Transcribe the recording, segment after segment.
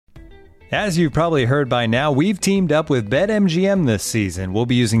As you've probably heard by now, we've teamed up with BetMGM this season. We'll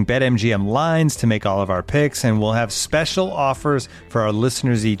be using BetMGM lines to make all of our picks, and we'll have special offers for our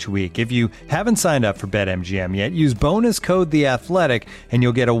listeners each week. If you haven't signed up for BetMGM yet, use bonus code The Athletic, and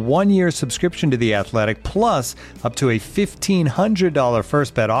you'll get a 1-year subscription to The Athletic, plus up to a $1,500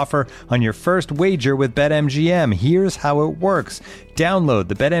 first bet offer on your first wager with BetMGM. Here's how it works. Download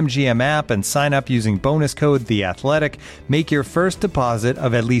the BetMGM app and sign up using bonus code The Athletic. Make your first deposit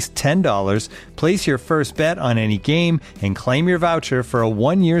of at least $10. Place your first bet on any game and claim your voucher for a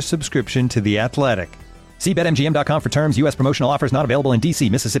 1-year subscription to The Athletic. See BetMGM.com for terms. U.S. promotional offers not available in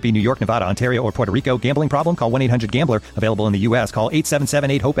D.C., Mississippi, New York, Nevada, Ontario, or Puerto Rico. Gambling problem? Call 1-800-GAMBLER. Available in the U.S. Call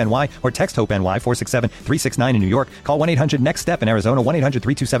 877-8-HOPE-NY or text HOPE-NY 467-369 in New York. Call 1-800-NEXT-STEP in Arizona.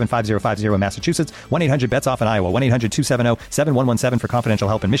 1-800-327-5050 in Massachusetts. 1-800-BETS-OFF in Iowa. 1-800-270-7117 for confidential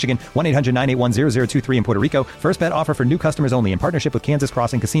help in Michigan. 1-800-981-0023 in Puerto Rico. First bet offer for new customers only in partnership with Kansas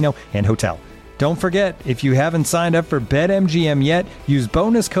Crossing Casino and Hotel. Don't forget, if you haven't signed up for BetMGM yet, use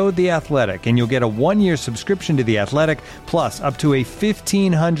bonus code The Athletic, and you'll get a 1-year subscription to The Athletic, plus up to a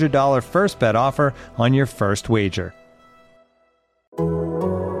 $1,500 first bet offer on your first wager.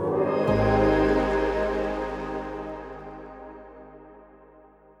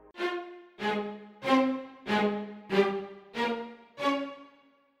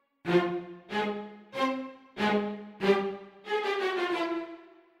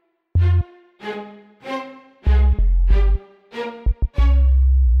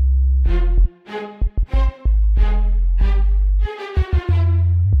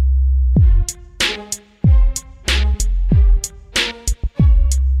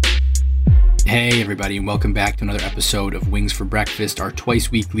 Everybody, and welcome back to another episode of Wings for Breakfast, our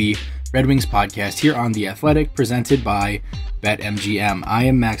twice weekly Red Wings podcast here on The Athletic, presented by BetMGM. I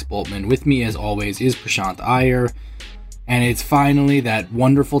am Max Bultman. With me, as always, is Prashant Iyer, and it's finally that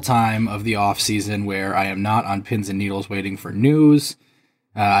wonderful time of the off season where I am not on pins and needles waiting for news.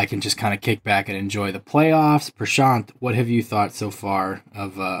 I can just kind of kick back and enjoy the playoffs. Prashant, what have you thought so far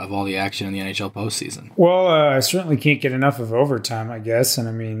of all the action in the NHL postseason? Well, I certainly can't get enough of overtime, I guess. And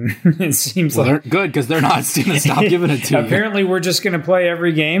I mean, it seems like they're good because they're not going to stop giving it to you. Apparently, we're just going to play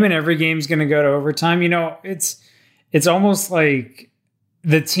every game, and every game's going to go to overtime. You know, it's almost like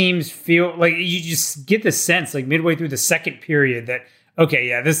the teams feel like you just get the sense, like midway through the second period, that okay,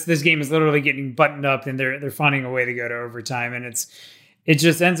 yeah, this game is literally getting buttoned up, and they're finding a way to go to overtime, and it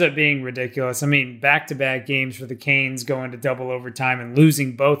just ends up being ridiculous. I mean, back-to-back games for the Canes going to double overtime and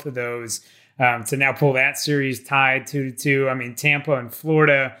losing both of those to now pull that series tied 2-2. I mean, Tampa and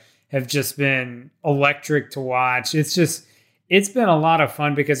Florida have just been electric to watch. It's been a lot of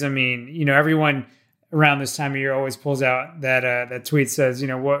fun because, I mean, you know, everyone around this time of year always pulls out that tweet says,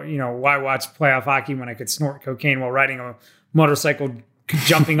 why watch playoff hockey when I could snort cocaine while riding a motorcycle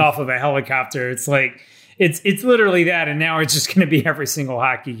jumping off of a helicopter? It's like, It's literally that, and now it's just going to be every single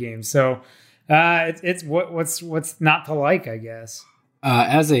hockey game. So it's what's not to like, I guess.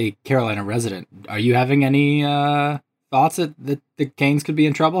 As a Carolina resident, are you having any thoughts that the Canes could be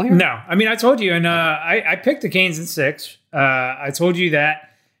in trouble here? No, I mean I told you, and I picked the Canes in 6. I told you that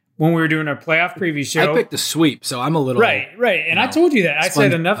when we were doing our playoff preview show. I picked the sweep, so I'm a little right, and I told you that. I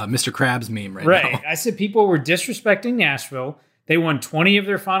said enough. Mr. Krabs meme now. I said people were disrespecting Nashville. They won 20 of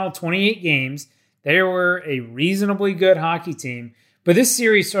their final 28 games. They were a reasonably good hockey team. But this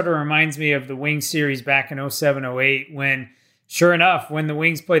series sort of reminds me of the Wings series back in 07-08 when, sure enough, when the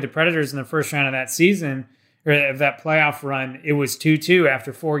Wings played the Predators in the first round of that season, or of that playoff run, it was 2-2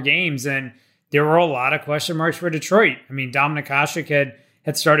 after 4 games. And there were a lot of question marks for Detroit. I mean, Dominik Hasek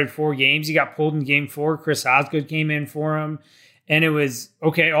had started 4 games. He got pulled in game 4. Chris Osgood came in for him. And it was,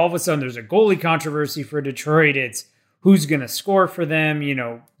 okay, all of a sudden there's a goalie controversy for Detroit. It's who's going to score for them. You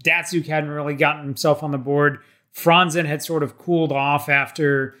know, Datsuk hadn't really gotten himself on the board. Franzen had sort of cooled off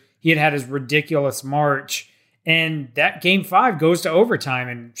after he had his ridiculous March. And that game 5 goes to overtime.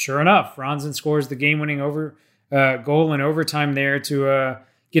 And sure enough, Franzen scores the game-winning goal in overtime there to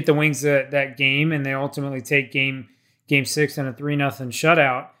get the Wings that game. And they ultimately take game 6 in a 3-0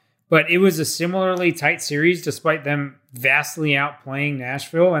 shutout. But it was a similarly tight series despite them vastly outplaying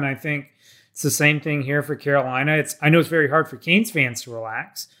Nashville. And I think it's the same thing here for Carolina. I know it's very hard for Canes fans to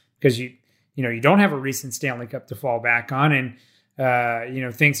relax because you don't have a recent Stanley Cup to fall back on,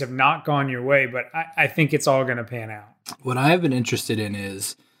 and things have not gone your way. But I think it's all going to pan out. What I have been interested in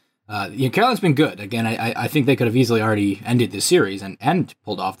is Carolina's been good. Again, I think they could have easily already ended this series and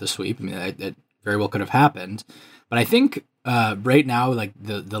pulled off the sweep. I mean, that very well could have happened. But I think right now, like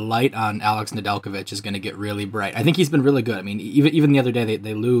the light on Alex Nedeljkovic is going to get really bright. I think he's been really good. I mean, even the other day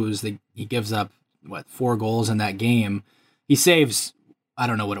they lose. He gives up 4 goals in that game. He saves I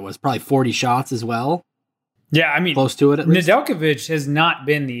don't know what it was, probably 40 shots as well. Yeah, I mean, close to it at least. Nedeljkovic has not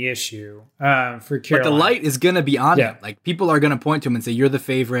been the issue for Carolina. But the light is going to be on him. Like, people are going to point to him and say, you're the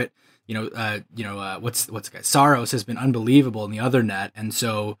favorite. What's the guy? Saros has been unbelievable in the other net. And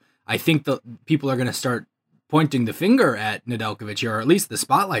so I think the people are going to start pointing the finger at Nedeljkovic here, or at least the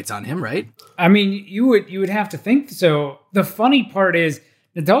spotlight's on him, right? I mean, you would have to think so. The funny part is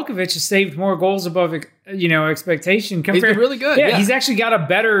Nedeljkovic has saved more goals above expectation. He's been really good. Yeah, he's actually got a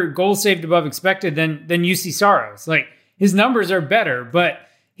better goal saved above expected than UC Saros. Like, his numbers are better, but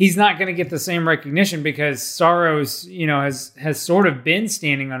he's not going to get the same recognition because Saros, has sort of been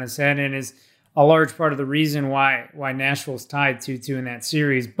standing on his head and is a large part of the reason why Nashville's tied 2-2 in that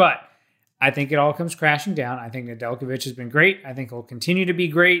series. But I think it all comes crashing down. I think Nedeljkovic has been great. I think he'll continue to be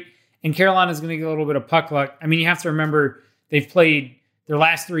great. And Carolina's going to get a little bit of puck luck. I mean, you have to remember they've played their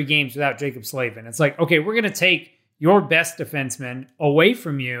last 3 games without Jacob Slavin. It's like, okay, we're going to take your best defenseman away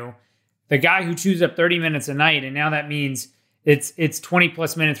from you, the guy who chews up 30 minutes a night, and now that means it's 20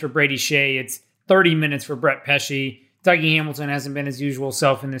 plus minutes for Brady Shea, it's 30 minutes for Brett Pesce. Dougie Hamilton hasn't been his usual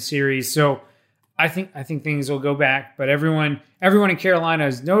self in this series, so I think things will go back. But everyone in Carolina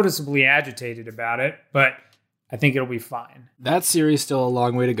is noticeably agitated about it, but I think it'll be fine. That series still a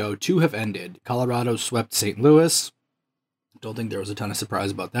long way to go. 2 have ended. Colorado swept St. Louis. Don't think there was a ton of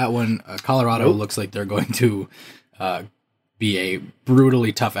surprise about that one. Colorado looks like they're going to be a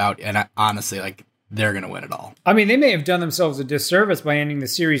brutally tough out, and honestly, like, they're going to win it all. I mean, they may have done themselves a disservice by ending the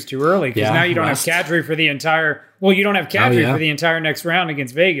series too early because now you don't have Kadri for the entire. Well, you don't have Kadri for the entire next round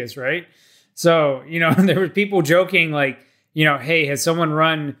against Vegas, right? So there were people joking like, hey, has someone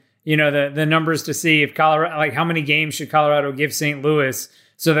run the numbers to see if Colorado, like, how many games should Colorado give St. Louis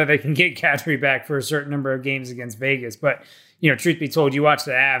so that they can get Kadri back for a certain number of games against Vegas, but. Truth be told, you watch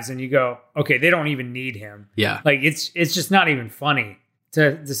the Avs and you go, okay, they don't even need him. Yeah. Like, it's just not even funny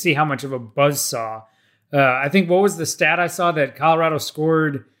to see how much of a buzzsaw. I think, what was the stat I saw, that Colorado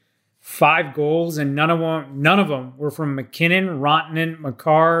scored 5 goals and none of them were from McKinnon, Rantanen,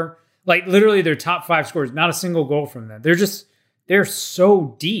 Makar. Like, literally their top 5 scores, not a single goal from them. They're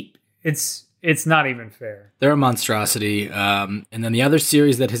so deep. It's not even fair. They're a monstrosity. And then the other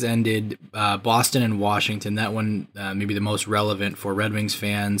series that has ended, Boston and Washington, that one maybe the most relevant for Red Wings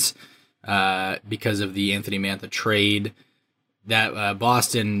fans because of the Anthony Mantha trade. That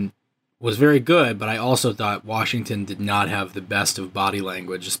Boston was very good, but I also thought Washington did not have the best of body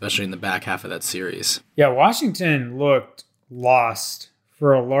language, especially in the back half of that series. Yeah, Washington looked lost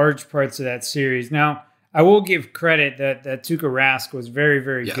for a large parts of that series. Now, I will give credit that Tuukka Rask was very,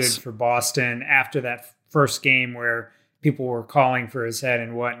 very good for Boston after that first game where people were calling for his head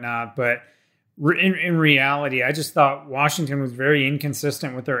and whatnot. But in reality, I just thought Washington was very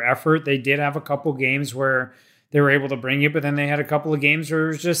inconsistent with their effort. They did have a couple games where they were able to bring it, but then they had a couple of games where it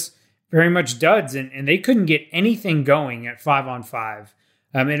was just very much duds, and they couldn't get anything going at 5-on-5.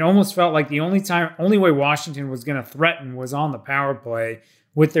 It almost felt like the only way Washington was going to threaten was on the power play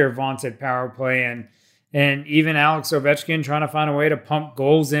with their vaunted power play, and even Alex Ovechkin trying to find a way to pump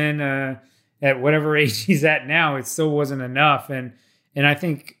goals in at whatever age he's at now, it still wasn't enough. And I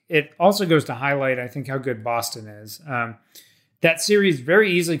think it also goes to highlight, I think, how good Boston is. That series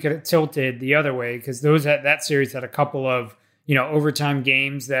very easily could have tilted the other way because that series had a couple of overtime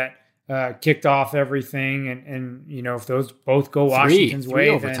games that kicked off everything. And if those both go Washington's way, three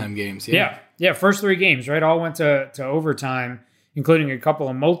overtime games. Yeah. First 3 games, right, all went to overtime, including a couple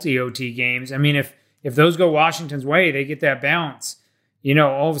of multi-OT games. I mean, if those go Washington's way, they get that bounce.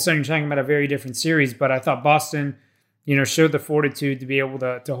 All of a sudden you're talking about a very different series. But I thought Boston, showed the fortitude to be able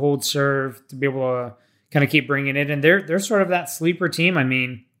to hold serve, to be able to kind of keep bringing it. And they're sort of that sleeper team. I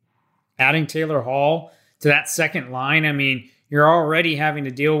mean, adding Taylor Hall to that second line, I mean, you're already having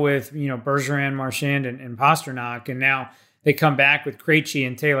to deal with, Bergeron, Marchand, and Pasternak. And now they come back with Krejci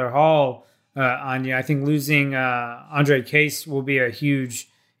and Taylor Hall on you. I think losing Andre Case will be a huge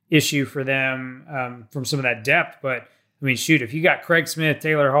issue for them from some of that depth. But I mean, shoot, if you got Craig Smith,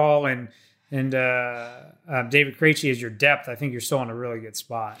 Taylor Hall, and David Krejci as your depth, I think you're still in a really good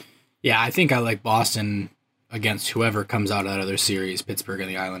spot. Yeah, I think I like Boston against whoever comes out of that other series, Pittsburgh and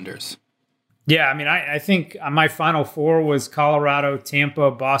the Islanders. Yeah, I mean, I think my final 4 was Colorado, Tampa,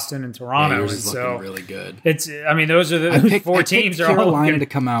 Boston, and Toronto. Yeah, yours is looking really good. Those are the 4 teams. I picked Carolina to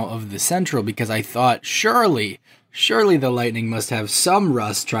come out of the Central because I thought surely the Lightning must have some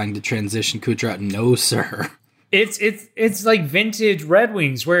rust trying to transition Kucherov. No, sir. It's like vintage Red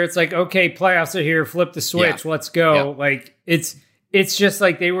Wings where it's like, okay, playoffs are here, flip the switch, let's go. Yeah. Like it's just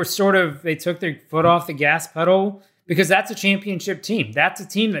like they took their foot off the gas pedal because that's a championship team. That's a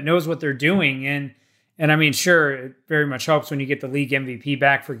team that knows what they're doing. And And I mean, sure, it very much helps when you get the league MVP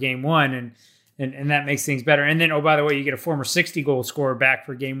back for game one, and that makes things better. And then, oh, by the way, you get a former 60-goal scorer back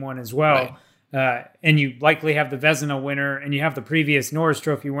for game one as well. Right. And you likely have the Vezina winner, and you have the previous Norris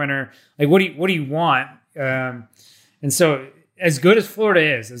Trophy winner. Like, what do you want? And so, as good as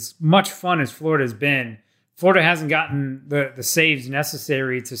Florida is, as much fun as Florida has been, Florida hasn't gotten the saves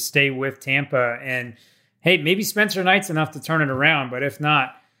necessary to stay with Tampa. And hey, maybe Spencer Knight's enough to turn it around, but if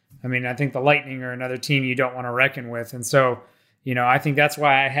not, I mean, I think the Lightning are another team you don't want to reckon with. And so, I think that's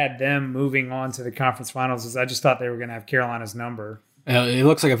why I had them moving on to the conference finals, is I just thought they were going to have Carolina's number. It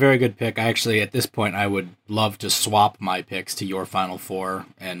looks like a very good pick. Actually, at this point, I would love to swap my picks to your Final Four,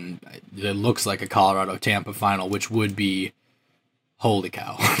 and it looks like a Colorado-Tampa final, which would be, holy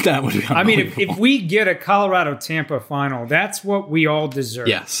cow. That would be unbelievable. I mean, if we get a Colorado-Tampa final, that's what we all deserve.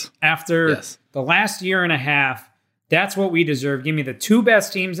 Yes. After the last year and a half, that's what we deserve. Give me the two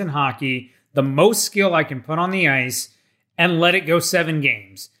best teams in hockey, the most skill I can put on the ice, and let it go 7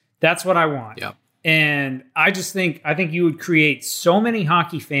 games. That's what I want. Yep. And I think you would create so many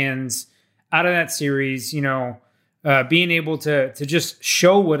hockey fans out of that series, being able to just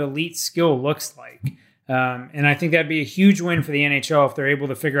show what elite skill looks like. And I think that'd be a huge win for the NHL if they're able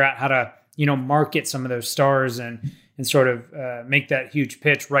to figure out how to, market some of those stars and sort of make that huge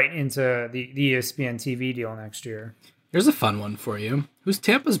pitch right into the ESPN TV deal next year. Here's a fun one for you. Who's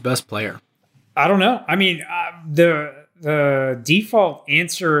Tampa's best player? I don't know. I mean, the default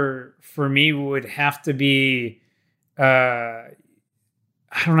answer for me would have to be, I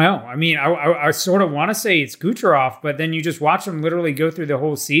don't know. I mean, I sort of want to say it's Kucherov, but then you just watch him literally go through the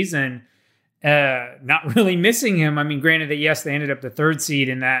whole season, not really missing him. I mean, granted that, yes, they ended up the 3rd seed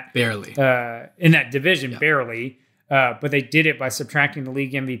in that in that division, barely, but they did it by subtracting the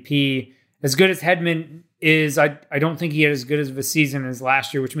league MVP. As good as Hedman is, I don't think he had as good of a season as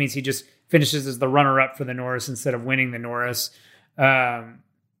last year, which means he just finishes as the runner-up for the Norris instead of winning the Norris. And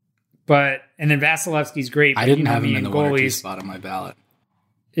then Vasilevsky's great. I didn't have him in the 1 spot on my ballot.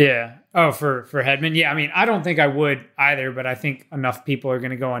 Yeah. Oh, for Hedman. Yeah. I mean, I don't think I would either, but I think enough people are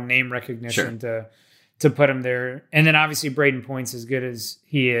going to go on name recognition to put him there. And then obviously Braden Point's as good as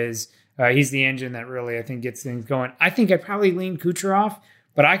he is. He's the engine that really, I think, gets things going. I think I'd probably lean Kucherov,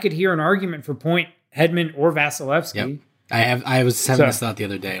 but I could hear an argument for Point, Hedman, or Vasilevsky. Yep. I was having this thought the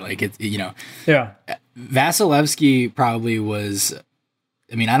other day. Like, Vasilevsky probably was,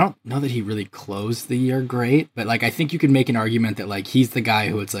 I mean, I don't know that he really closed the year great, but like, I think you could make an argument that like, he's the guy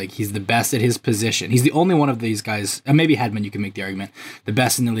who it's like, he's the best at his position. He's the only one of these guys, and maybe Hedman, you can make the argument, the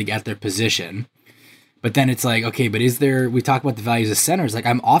best in the league at their position. But then it's like, okay, but we talk about the values of centers. Like,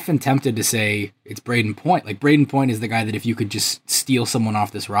 I'm often tempted to say it's Braden Point. Like, Braden Point is the guy that if you could just steal someone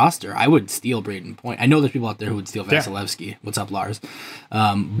off this roster, I would steal Braden Point. I know there's people out there who would steal Vasilevsky. Yeah. What's up, Lars?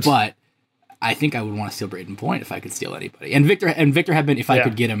 But I think I would want to steal Braden Point if I could steal anybody. And Victor Hedman, if I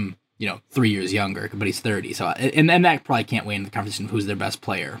could get him, 3 years younger, but he's 30. So, and that probably can't weigh in the conversation of who's their best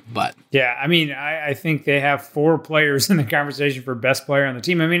player. But yeah, I mean, I think they have 4 players in the conversation for best player on the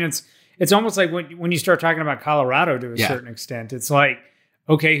team. I mean, it's almost like when you start talking about Colorado to a certain extent, it's like,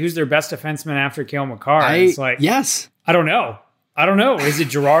 okay, who's their best defenseman after Cale Makar? It's like, yes, I don't know. Is it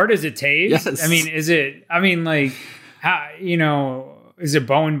Girard? Is it Taves? Yes. I mean, like, how, is it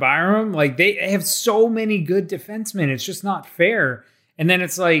Bowen Byram? Like, they have so many good defensemen. It's just not fair. And then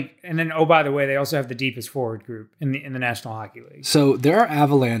it's like, oh, by the way, they also have the deepest forward group in the National Hockey League. So there are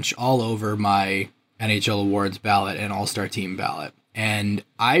Avalanche all over my NHL awards ballot and All-Star team ballot. And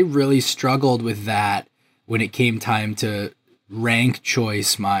I really struggled with that when it came time to rank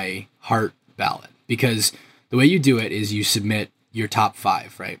choice my Hart ballot, because the way you do it is you submit your top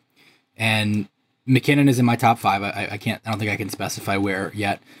 5, right? And McKinnon is in my top 5. I don't think I can specify where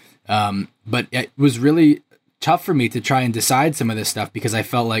yet. But it was really tough for me to try and decide some of this stuff, because I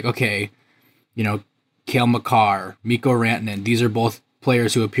felt like, okay, Cale Makar, Mikko Rantanen, these are both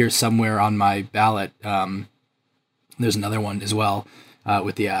players who appear somewhere on my ballot. There's another one as well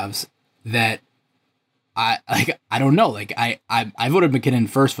with the Avs that I don't know. Like I voted McKinnon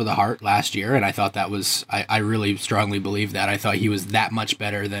first for the Hart last year, and I thought that was I really strongly believe that. I thought he was that much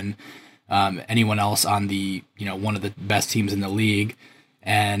better than anyone else on the one of the best teams in the league,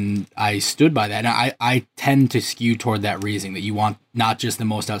 and I stood by that. And I tend to skew toward that reasoning that you want not just the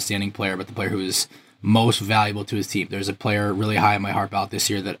most outstanding player, but the player who is most valuable to his team. There's a player really high on my Hart ballot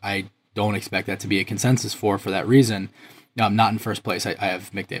this year that I don't expect that to be a consensus for that reason. Not in first place. I have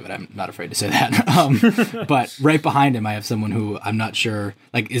McDavid. I'm not afraid to say that. But right behind him, I have someone who I'm not sure,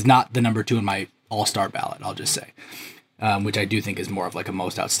 like, is not the number 2 in my all-star ballot, I'll just say, which I do think is more of like a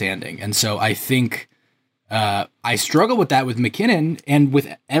most outstanding. And so I think I struggle with that with McKinnon and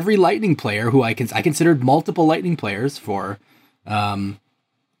with every Lightning player who I considered multiple Lightning players for.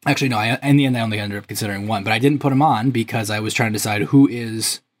 Actually, no, in the end, I only ended up considering one, but I didn't put him on because I was trying to decide who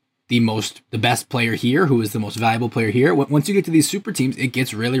is the best player here, who is the most valuable player here. Once you get to these super teams, it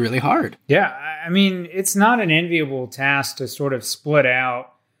gets really, really hard. Yeah, I mean, it's not an enviable task to sort of split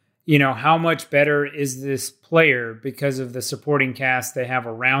out, how much better is this player because of the supporting cast they have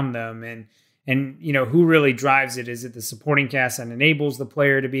around them, and who really drives it? Is it the supporting cast that enables the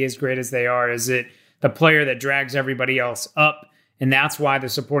player to be as great as they are? Is it the player that drags everybody else up? And that's why the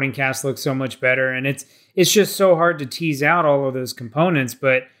supporting cast looks so much better. And it's just so hard to tease out all of those components,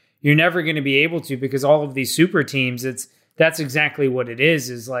 but you're never going to be able to, because all of these super teams, that's exactly what it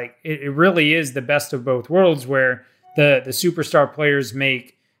is like, it really is the best of both worlds, where the superstar players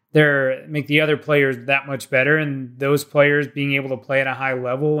make the other players that much better. And those players being able to play at a high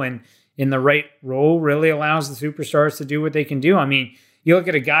level and in the right role really allows the superstars to do what they can do. I mean, you look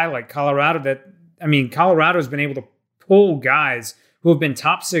at a guy like Colorado Colorado's been able to pull guys who have been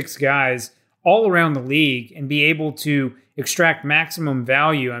top 6 guys all around the league and be able to extract maximum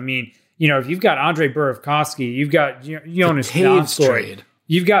value. I mean, if you've got Andre Burakovsky, you've got Jonas Donskoy,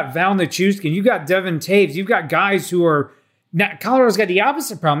 you've got Val Nichushkin, you've got Devin Taves, you've got guys who are not, Colorado's got the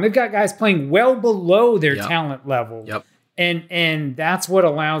opposite problem. They've got guys playing well below their talent level. Yep. And that's what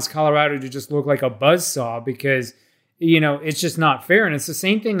allows Colorado to just look like a buzzsaw, because, it's just not fair. And it's the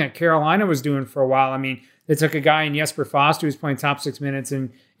same thing that Carolina was doing for a while. I mean, they took a guy in Jesper Fast who was playing top 6 minutes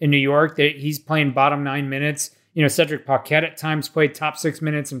in New York. He's playing bottom 9 minutes. Cedric Paquette at times played top 6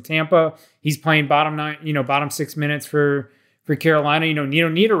 minutes in Tampa. He's playing bottom 6 minutes for Carolina. Nino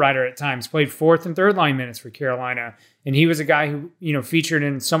Niederreiter at times played 4th and 3rd line minutes for Carolina. And he was a guy who, featured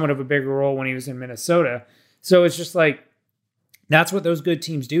in somewhat of a bigger role when he was in Minnesota. So it's just like, that's what those good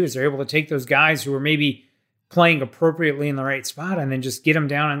teams do, is they're able to take those guys who are maybe playing appropriately in the right spot and then just get them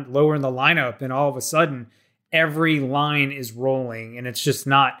down and lower in the lineup. And all of a sudden, every line is rolling, and it's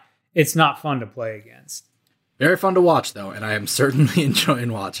not fun to play against. Very fun to watch, though, and I am certainly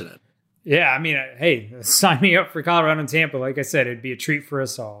enjoying watching it. Yeah, I mean, hey, sign me up for Colorado and Tampa. Like I said, it'd be a treat for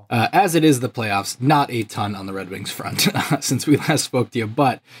us all. As it is the playoffs, not a ton on the Red Wings front since we last spoke to you,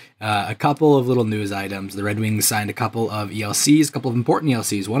 but a couple of little news items. The Red Wings signed a couple of ELCs, a couple of important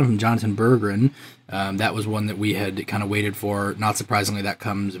ELCs. One of them, Jonathan Berggren. That was one that we had kind of waited for. Not surprisingly, that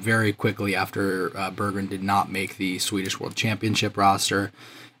comes very quickly after Berggren did not make the Swedish World Championship roster.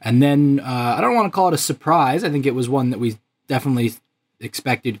 And then, I don't want to call it a surprise. I think it was one that we definitely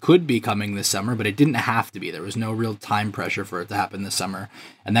expected could be coming this summer, but it didn't have to be. There was no real time pressure for it to happen this summer.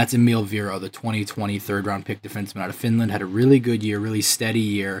 And that's Emil Viro, the 2020 third-round pick defenseman out of Finland. Had a really good year, really steady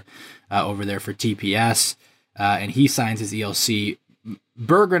year over there for TPS. And he signs his ELC.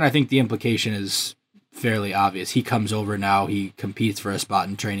 Berggren, I think the implication is fairly obvious. He comes over now, he competes for a spot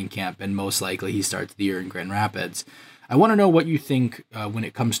in training camp, and most likely he starts the year in Grand Rapids. I want to know what you think when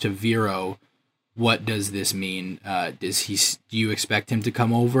it comes to Viro. What does this mean? Do you expect him to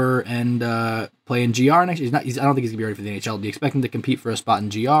come over and play in GR next year? I don't think he's gonna be ready for the NHL. Do you expect him to compete for a spot in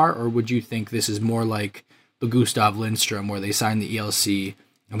GR, or would you think this is more like the Gustav Lindstrom, where they sign the ELC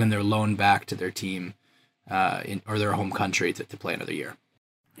and then they're loaned back to their team or their home country to play another year?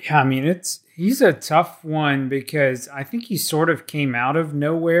 Yeah, I mean, he's a tough one, because I think he sort of came out of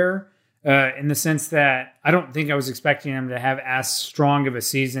nowhere. In the sense that I don't think I was expecting him to have as strong of a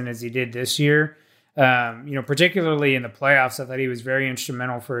season as he did this year. Particularly in the playoffs, I thought he was very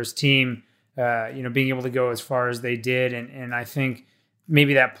instrumental for his team, being able to go as far as they did. And I think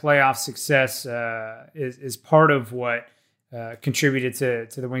maybe that playoff success is part of what contributed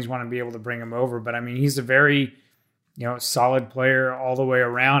to the Wings wanting to be able to bring him over. But I mean, he's a very, solid player all the way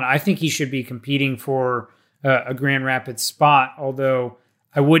around. I think he should be competing for a Grand Rapids spot, although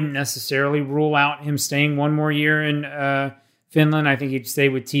I wouldn't necessarily rule out him staying one more year in Finland. I think he'd stay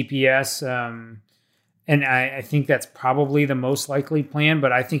with TPS. And I think that's probably the most likely plan,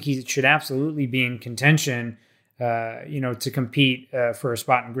 but I think he should absolutely be in contention, to compete for a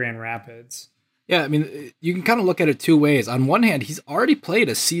spot in Grand Rapids. Yeah, I mean, you can kind of look at it two ways. On one hand, he's already played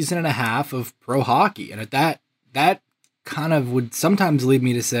a season and a half of pro hockey, and at that kind of would sometimes lead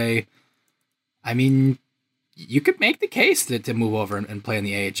me to say, I mean, you could make the case to move over and play in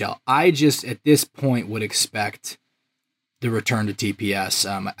the AHL. I just, at this point, would expect the return to TPS.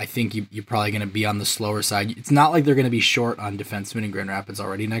 I think you're probably going to be on the slower side. It's not like they're going to be short on defensemen in Grand Rapids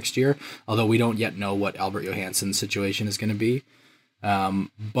already next year, although we don't yet know what Albert Johansson's situation is going to be.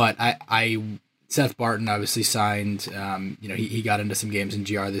 But Seth Barton obviously signed. He got into some games in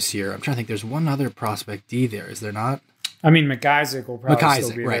GR this year. I'm trying to think. There's one other prospect D there, is there not? I mean, McIsaac will probably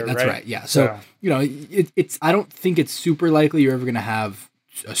still be right? there, That's right. right. Yeah. So it's. I don't think it's super likely you're ever going to have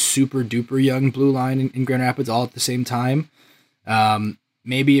a super duper young blue line in Grand Rapids all at the same time.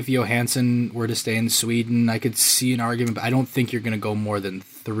 Maybe if Johansson were to stay in Sweden, I could see an argument, but I don't think you're going to go more than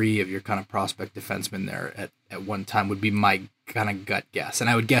 3 of your kind of prospect defensemen there at one time would be my kind of gut guess. And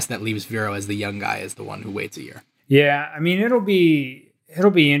I would guess that leaves Vero as the young guy as the one who waits a year. Yeah, I mean, it'll be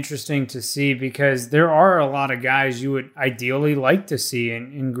interesting to see because there are a lot of guys you would ideally like to see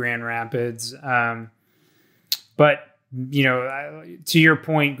in Grand Rapids. But, to your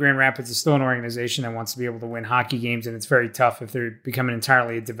point, Grand Rapids is still an organization that wants to be able to win hockey games, and it's very tough if they're becoming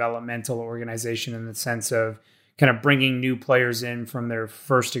entirely a developmental organization in the sense of kind of bringing new players in from their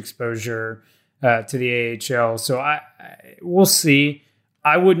first exposure to the AHL. So we'll see.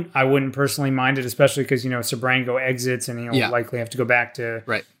 I wouldn't personally mind it, especially because Sabrango exits and he'll likely have to go back to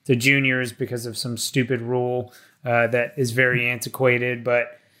juniors because of some stupid rule that is very antiquated.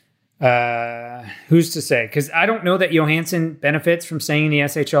 But who's to say? Because I don't know that Johansson benefits from staying in the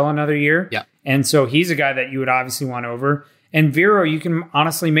SHL another year. Yeah, and so he's a guy that you would obviously want over. And Vero, you can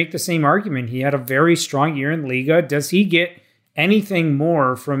honestly make the same argument. He had a very strong year in Liga. Does he get anything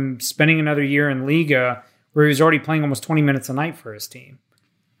more from spending another year in Liga where he was already playing almost 20 minutes a night for his team?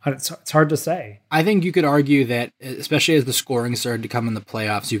 It's hard to say. I think you could argue that, especially as the scoring started to come in the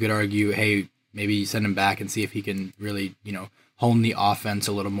playoffs, you could argue, hey, maybe send him back and see if he can really, hone the offense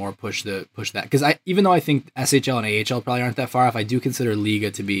a little more, push that. Because even though I think SHL and AHL probably aren't that far off, I do consider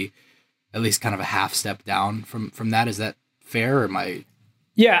Liga to be at least kind of a half step down from that. Is that fair, or am I?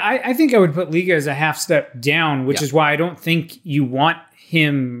 Yeah, I think I would put Liga as a half step down, which is why I don't think you want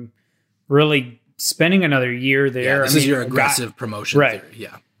him really spending another year there. Yeah, this is your aggressive promotion theory.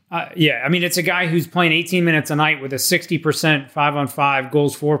 Yeah. I mean, it's a guy who's playing 18 minutes a night with a 60% 5-on-5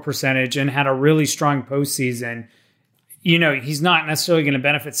 goals for percentage and had a really strong postseason. He's not necessarily going to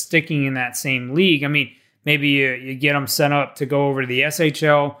benefit sticking in that same league. I mean, maybe you get him set up to go over to the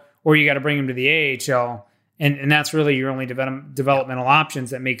SHL, or you got to bring him to the AHL. And that's really your only developmental options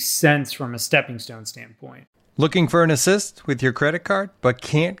that make sense from a stepping stone standpoint. Looking for an assist with your credit card, but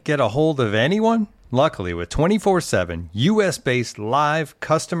can't get a hold of anyone? Luckily, with 24/7 U.S.-based live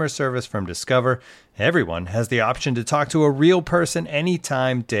customer service from Discover, everyone has the option to talk to a real person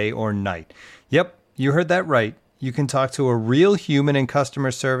anytime, day or night. Yep, you heard that right. You can talk to a real human in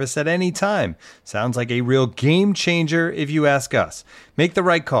customer service at any time. Sounds like a real game changer if you ask us. Make the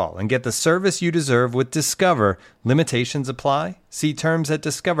right call and get the service you deserve with Discover. Limitations apply. See terms at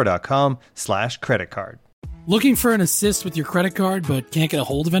discover.com/creditcard. Looking for an assist with your credit card but can't get a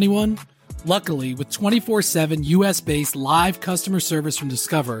hold of anyone? Luckily, with 24/7 U.S.-based live customer service from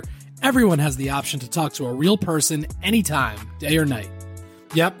Discover, everyone has the option to talk to a real person anytime, day or night.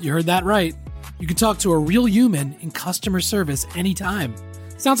 Yep, you heard that right. You can talk to a real human in customer service anytime.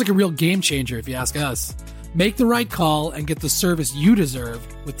 Sounds like a real game changer if you ask us. Make the right call and get the service you deserve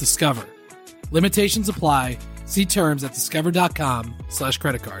with Discover. Limitations apply. See terms at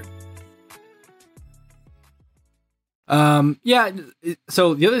discover.com/creditcard.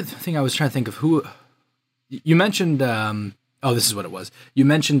 So the other thing I was trying to think of, who you mentioned, this is what it was. You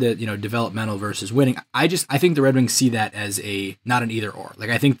mentioned that, developmental versus winning. I think the Red Wings see that as not an either or. Like,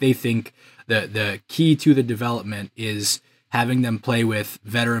 I think they think the key to the development is having them play with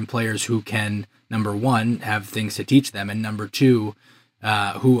veteran players who can, number one, have things to teach them, and number two,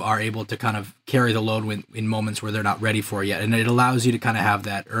 who are able to kind of carry the load in moments where they're not ready for it yet. And it allows you to kind of have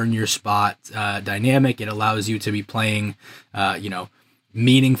that earn your spot dynamic. It allows you to be playing,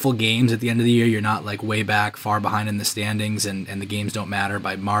 meaningful games at the end of the year. You're not like way back, far behind in the standings, and the games don't matter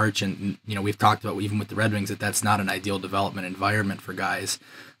by March. And we've talked about, even with the Red Wings, that's not an ideal development environment for guys.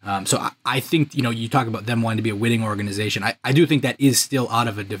 So I think, you talk about them wanting to be a winning organization. I do think that is still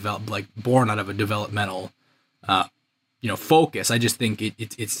born out of a developmental focus. I just think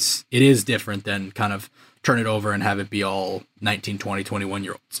it is different than kind of turn it over and have it be all 19, 20,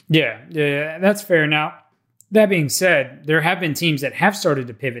 21-year-olds. Yeah, that's fair. Now, that being said, there have been teams that have started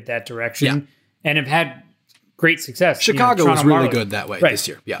to pivot that direction and have had great success. Chicago was really good that way this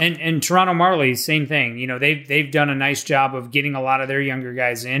year. Yeah. And Toronto Marlies, same thing. They've done a nice job of getting a lot of their younger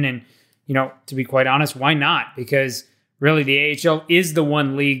guys in. And, to be quite honest, why not? Because really the AHL is the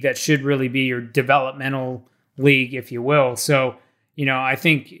one league that should really be your developmental league, if you will. So, I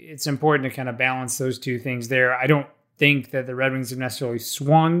think it's important to kind of balance those two things there. I don't think that the Red Wings have necessarily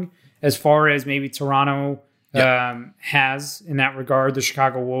swung as far as maybe Toronto has in that regard. The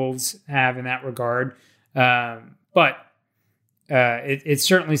Chicago Wolves have in that regard. But it's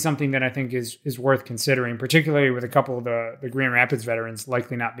certainly something that I think is worth considering, particularly with a couple of the Grand Rapids veterans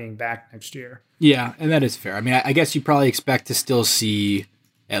likely not being back next year. Yeah, and that is fair. I mean, I guess you probably expect to still see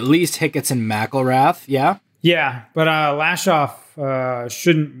at least Hicketts and McElrath, yeah? Yeah, but Lashoff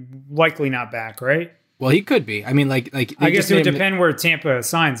shouldn't likely not back, right? Well, he could be. I mean, like I guess it would depend where Tampa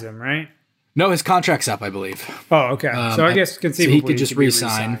signs him, right? No, his contract's up, I believe. Oh, okay. So I guess conceivably so he could just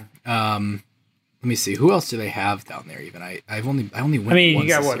re-sign. Let me see. Who else do they have down there? Even I only went. I mean, you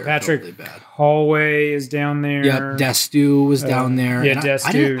got what? Patrick Hallway is down there. Yep, Destu was down there. Yeah,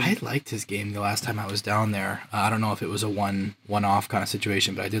 Destu. I liked his game the last time I was down there. I don't know if it was a one-off kind of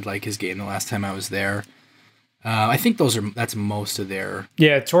situation, but I did like his game the last time I was there. I think that's most of their.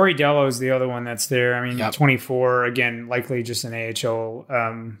 Yeah, Tori Dello is the other one that's there. I mean, 24 again, likely just an AHL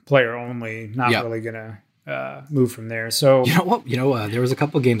player only, not really gonna move from there. So you know what? There was a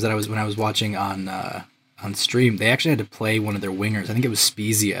couple of games that when I was watching on stream, they actually had to play one of their wingers. I think it was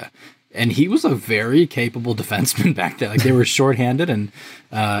Spezia, and he was a very capable defenseman back there. Like they were shorthanded, and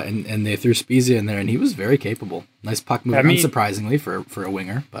they threw Spezia in there, and he was very capable. Nice puck movement, unsurprisingly for a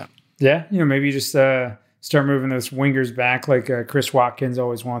winger. But yeah, maybe just start moving those wingers back like Chris Watkins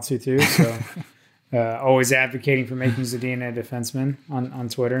always wants you to. So. Always advocating for making Zadina a defenseman on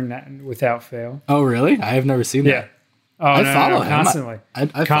Twitter without fail. Oh, really? I have never seen that. Yeah. Oh, I follow him constantly. I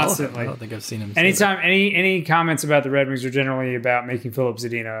constantly. I don't think I've seen him. Anytime, any comments about the Red Wings are generally about making Philip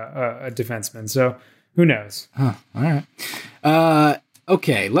Zadina a defenseman. So who knows? Huh. All right.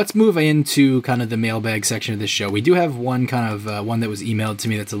 Okay, let's move into kind of the mailbag section of this show. We do have one kind of one that was emailed to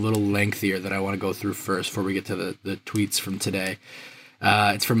me that's a little lengthier that I want to go through first before we get to the tweets from today.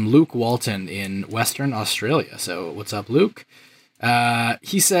 It's from Luke Walton in Western Australia. So what's up, Luke?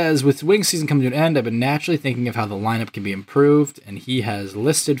 He says, with Wings season coming to an end, I've been naturally thinking of how the lineup can be improved, and he has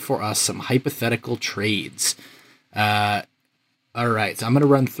listed for us some hypothetical trades. All right, so I'm going to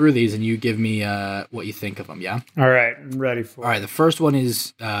run through these, and you give me what you think of them, yeah? All right, I'm ready for it. All right, the first one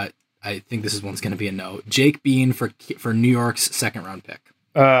is, I think this one's going to be a no. Jake Bean for New York's second-round pick.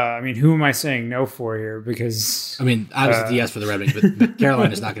 I mean, who am I saying no for here? Because obviously yes for the Red Wings, but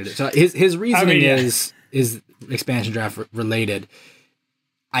Carolina's not going to do it. So his reasoning is expansion draft related.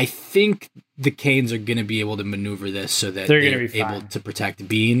 I think the Canes are going to be able to maneuver this so that they're able to protect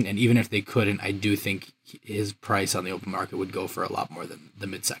Bean, and even if they couldn't, I do think his price on the open market would go for a lot more than the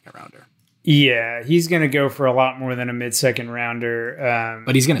mid-second rounder. Yeah, he's going to go for a lot more than a mid-second rounder.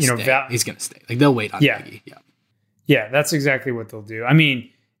 But he's going to stay. He's going to stay. Like they'll wait on Peggy. Yeah. Yeah, that's exactly what they'll do. I mean,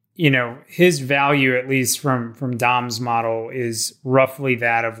 his value, at least from Dom's model, is roughly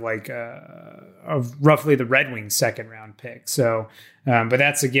that of roughly the Red Wings second round pick. So, but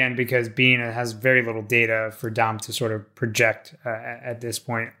that's again because Bean has very little data for Dom to sort of project at this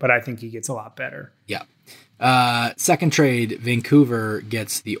point. But I think he gets a lot better. Yeah. Second trade, Vancouver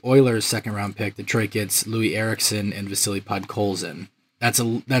gets the Oilers second round pick. Detroit gets Louis Eriksson and Vasily Podkolzin.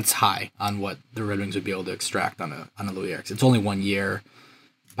 That's high on what the Red Wings would be able to extract on a Louis Eriksson. It's only 1 year.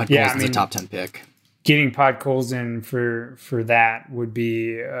 Podkolzin's a top 10 pick. Getting Podkolzin for that would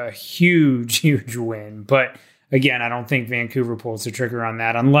be a huge win. But again, I don't think Vancouver pulls the trigger on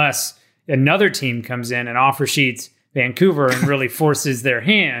that unless another team comes in and offer sheets Vancouver and really forces their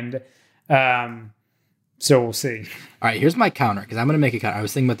hand. So we'll see. All right, here's my counter, because I'm going to make a counter. I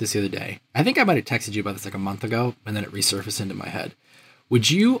was thinking about this the other day. I think I might have texted you about this like a month ago, and then it resurfaced into my head. Would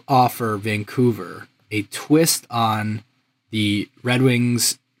you offer Vancouver a twist on the Red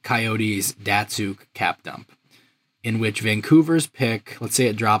Wings Coyotes Datsuk cap dump, in which Vancouver's pick, let's say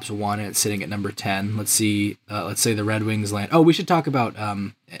it drops 1 and it's sitting at number 10. Let's say the Red Wings land. Oh, we should talk about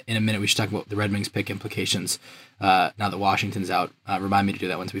in a minute. We should talk about the Red Wings pick implications now that Washington's out. Remind me to do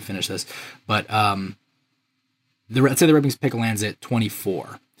that once we finish this. But let's say the Red Wings pick lands at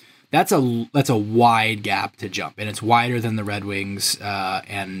 24. That's a wide gap to jump, and it's wider than the Red Wings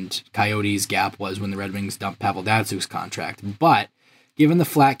and Coyotes gap was when the Red Wings dumped Pavel Datsuk's contract. But given the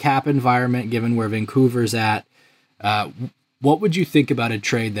flat cap environment, given where Vancouver's at, what would you think about a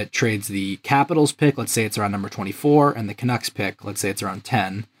trade that trades the Capitals pick, let's say it's around number 24, and the Canucks pick, let's say it's around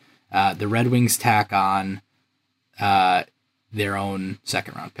 10, the Red Wings tack on their own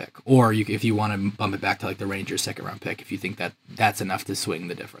second round pick, or if you want to bump it back to like the Rangers second round pick, if you think that that's enough to swing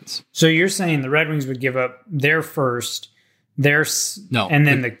the difference. So you're saying the Red Wings would give up their first, and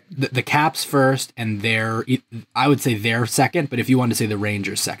then the Caps first, and I would say their second, but if you want to say the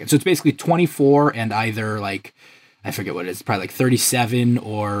Rangers second, so it's basically 24 and either like, I forget what it is, probably like 37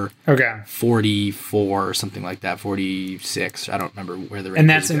 or 44 or something like that, 46. I don't remember where the Rangers. And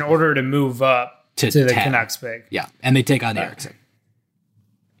that's in order to move up to the 10. Canucks pick. Yeah, and they take on Eriksson.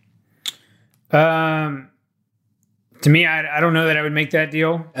 To me, I don't know that I would make that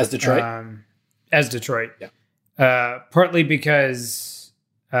deal. As Detroit? As Detroit. Yeah. Partly because,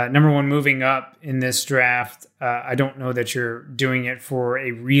 number one, moving up in this draft, I don't know that you're doing it for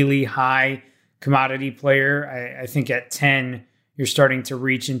a really high commodity player. I think at 10, you're starting to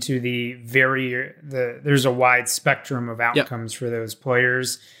reach into there's a wide spectrum of outcomes for those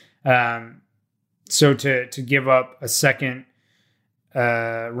players. So to give up a second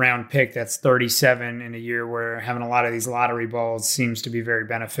round pick that's 37 in a year where having a lot of these lottery balls seems to be very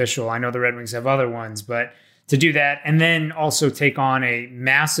beneficial. I know the Red Wings have other ones, but to do that and then also take on a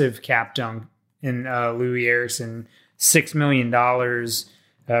massive cap dunk in Louis Eriksson, $6 million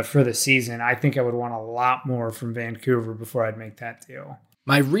for the season, I think I would want a lot more from Vancouver before I'd make that deal.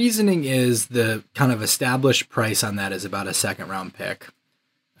 My reasoning is the kind of established price on that is about a second round pick.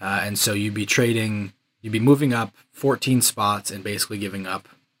 And so you'd be moving up 14 spots and basically giving up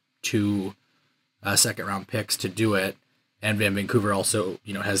 2 second round picks to do it. And Vancouver also,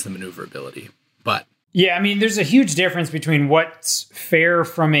 has the maneuverability. But yeah, I mean, there's a huge difference between what's fair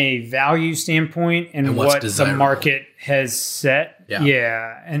from a value standpoint and what the market has set.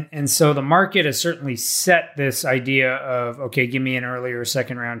 Yeah. And so the market has certainly set this idea of, okay, give me an earlier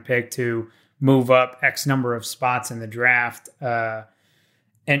second round pick to move up X number of spots in the draft.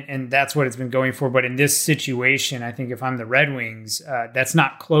 And that's what it's been going for. But in this situation, I think if I'm the Red Wings, that's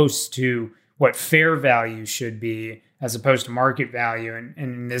not close to what fair value should be as opposed to market value. And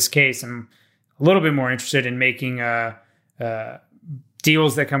in this case, I'm a little bit more interested in making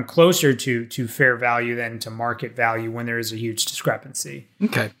deals that come closer to fair value than to market value when there is a huge discrepancy.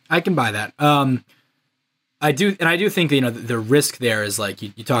 Okay, I can buy that. I do think the risk there is like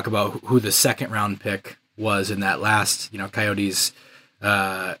you talk about who the second round pick was in that last Coyotes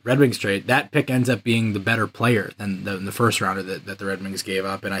Red Wings trade. That pick ends up being the better player than the first rounder that the Red Wings gave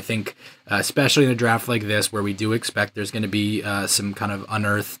up. And I think especially in a draft like this where we do expect there's going to be some kind of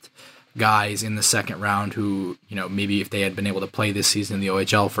unearthed guys in the second round who, maybe if they had been able to play this season in the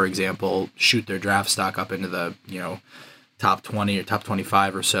OHL, for example, shoot their draft stock up into the, top 20 or top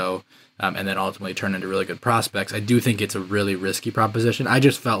 25 or so, and then ultimately turn into really good prospects. I do think it's a really risky proposition. I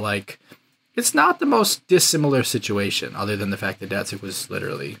just felt like it's not the most dissimilar situation other than the fact that Datsyuk was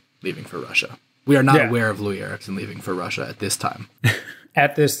literally leaving for Russia. We are not aware of Louis Eriksson leaving for Russia at this time.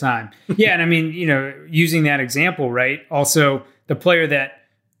 At this time. Yeah. And I mean, using that example, right? Also, the player that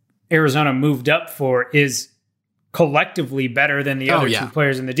Arizona moved up for is collectively better than the other two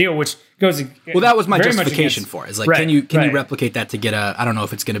players in the deal, which goes. Well, that was my justification for it. It's like, can you replicate that to get I don't know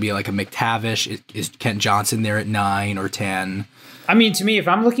if it's going to be like a McTavish. Is Kent Johnson there at 9 or 10? I mean, to me, if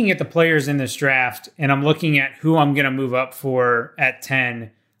I'm looking at the players in this draft and I'm looking at who I'm going to move up for at 10,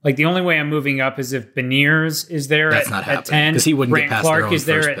 like the only way I'm moving up is if Beniers is there at 10. Because he wouldn't Brant get past Clark their own is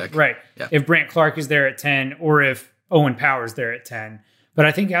there first at pick. right. Yeah. If Brant Clark is there at 10, or if Owen Power is there at 10. But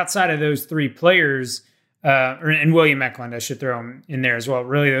I think outside of those 3 players, and William Eklund, I should throw him in there as well.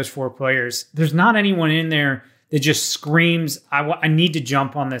 Really, those 4 players. There's not anyone in there that just screams, I need to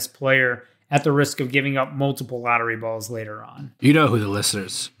jump on this player at the risk of giving up multiple lottery balls later on. You know who the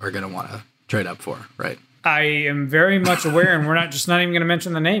listeners are going to want to trade up for, right? I am very much aware, and we're not even going to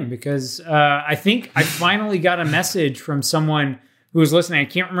mention the name because I think I finally got a message from someone who was listening. I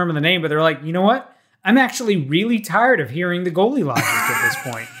can't remember the name, but they're like, you know what? I'm actually really tired of hearing the goalie logic at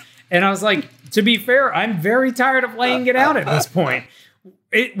this point. And I was like, to be fair, I'm very tired of laying it out at this point.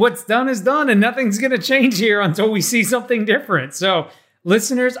 What's done is done, and nothing's going to change here until we see something different. So,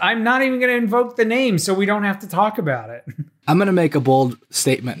 listeners, I'm not even going to invoke the name so we don't have to talk about it. I'm going to make a bold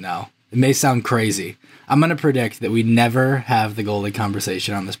statement now. It may sound crazy. I'm going to predict that we never have the goalie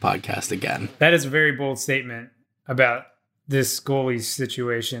conversation on this podcast again. That is a very bold statement about this goalie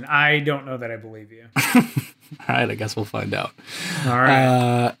situation. I don't know that I believe you. All right, I guess we'll find out. All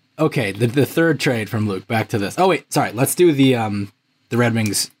right. Okay, the third trade from Luke. Back to this. Oh wait, sorry. Let's do the Red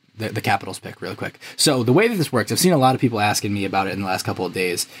Wings, the Capitals pick real quick. So the way that this works, I've seen a lot of people asking me about it in the last couple of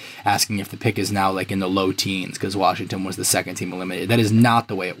days, asking if the pick is now like in the low teens because Washington was the second team eliminated. That is not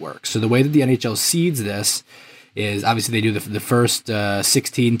the way it works. So the way that the NHL seeds this is obviously they do the first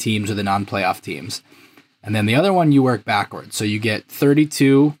 16 teams are the non-playoff teams. And then the other one you work backwards. So you get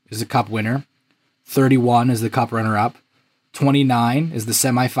 32 is the cup winner, 31 is the cup runner-up, 29 is the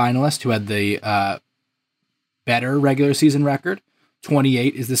semifinalist who had the better regular season record,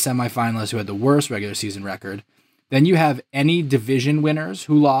 28 is the semifinalist who had the worst regular season record. Then you have any division winners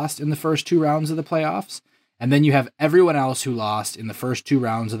who lost in the first 2 rounds of the playoffs. And then you have everyone else who lost in the first 2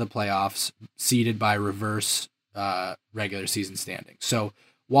 rounds of the playoffs seeded by reverse regular season standing. So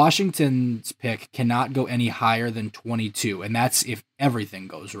Washington's pick cannot go any higher than 22, and that's if everything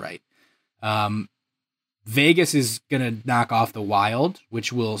goes right. Vegas is going to knock off the Wild,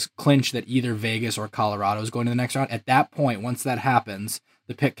 which will clinch that either Vegas or Colorado is going to the next round. At that point, once that happens,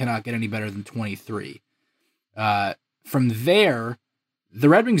 the pick cannot get any better than 23. From there, the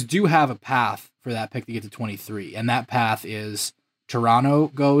Red Wings do have a path for that pick to get to 23, and that path is Toronto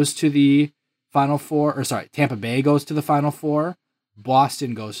goes to the Final Four, Tampa Bay goes to the Final Four,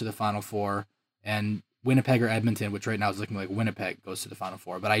 Boston goes to the Final Four, and Winnipeg or Edmonton, which right now is looking like Winnipeg, goes to the Final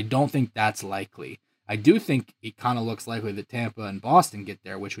Four. But I don't think that's likely. I do think it kind of looks likely that Tampa and Boston get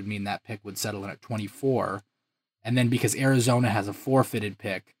there, which would mean that pick would settle in at 24. And then because Arizona has a forfeited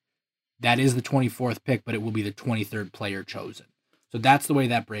pick, that is the 24th pick, but it will be the 23rd player chosen. So that's the way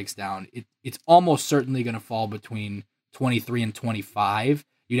that breaks down. It's almost certainly going to fall between 23 and 25.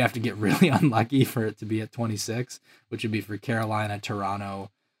 You'd have to get really unlucky for it to be at 26, which would be for Carolina, Toronto,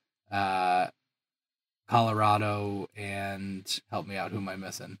 Colorado, and help me out, who am I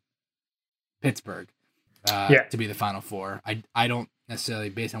missing? Pittsburgh to be the Final Four. I don't necessarily,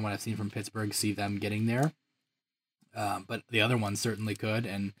 based on what I've seen from Pittsburgh, see them getting there. But the other ones certainly could.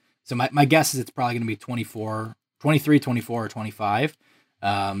 And so my guess is it's probably going to be 23, 24, or 25.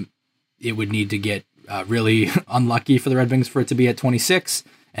 It would need to get really unlucky for the Red Wings for it to be at 26,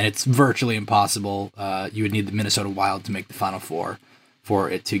 and it's virtually impossible. You would need the Minnesota Wild to make the Final Four for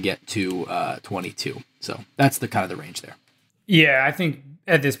it to get to 22. So that's the kind of the range there. Yeah, I think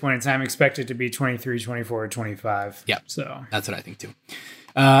at this point in time, expect it to be 23, 24, or 25. Yeah, so that's what I think too.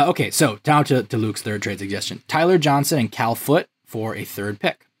 Okay, so down to Luke's third trade suggestion. Tyler Johnson and Cal Foote for a third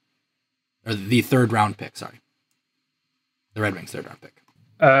pick. Or the third round pick, sorry. The Red Wings third round pick.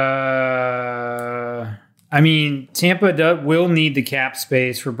 I mean, Tampa will need the cap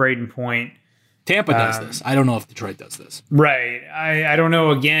space for Braden Point. Tampa does this. I don't know if Detroit does this. Right. I don't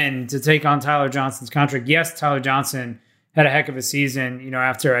know, again, to take on Tyler Johnson's contract. Yes, Tyler Johnson had a heck of a season,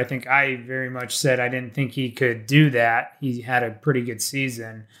 after I think I very much said I didn't think he could do that. He had a pretty good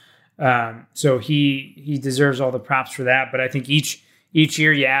season. So he deserves all the props for that. But I think each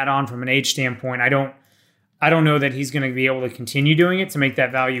year you add on from an age standpoint, I don't know that he's going to be able to continue doing it to make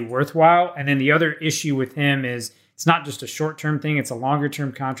that value worthwhile. And then the other issue with him is it's not just a short-term thing. It's a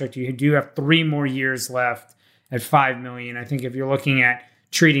longer-term contract. You do have 3 more years left at $5 million. I think if you're looking at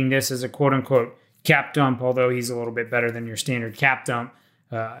treating this as a quote-unquote cap dump, although he's a little bit better than your standard cap dump,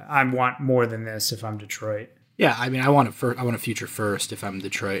 I want more than this if I'm Detroit. Yeah, I mean, I want a future first if I'm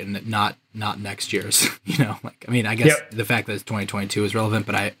Detroit, and not next year's. I guess The fact that it's 2022 is relevant,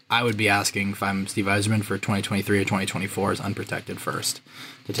 but I would be asking if I'm Steve Yzerman for 2023 or 2024 as unprotected first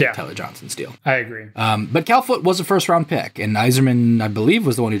to take Tyler Johnson's deal. I agree. But Cal Foote was a first round pick, and Yzerman, I believe,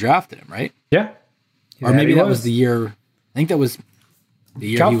 was the one who drafted him, right? Yeah. Or maybe that was the year. I think that was the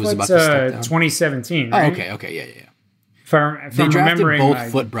year he was about to step down. 2017. Right? Oh, okay, yeah. If they I'm drafted remembering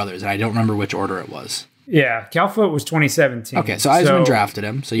both Foote brothers, and I don't remember which order it was. Yeah, Cal Foote was 2017. Okay, so Yzerman drafted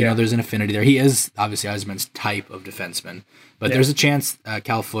him, so there's an affinity there. He is obviously Yzerman's type of defenseman, but there's a chance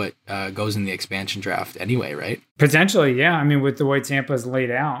Cal Foote goes in the expansion draft anyway, right? Potentially, yeah. I mean, with the way Tampa's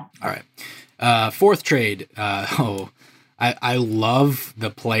laid out. All right. Fourth trade. I love the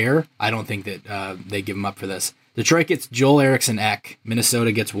player. I don't think that they give him up for this. Detroit gets Joel Eriksson Ek.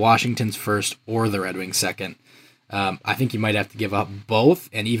 Minnesota gets Washington's first or the Red Wings second. I think you might have to give up both,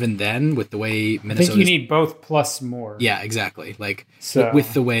 and even then, with the way Minnesota, I think you need both plus more. Yeah, exactly.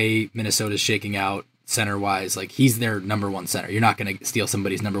 With the way Minnesota's shaking out center-wise, he's their number one center. You're not going to steal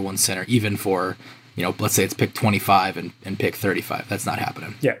somebody's number one center, even for, let's say it's pick 25 and pick 35. That's not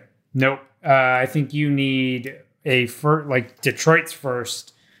happening. Yeah, nope. I think you need a Detroit's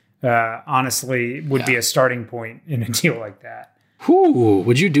first. Honestly, would be a starting point in a deal like that.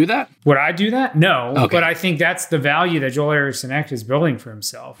 Would you do that? Would I do that? No, okay. But I think that's the value that Joel Eriksson Ek is building for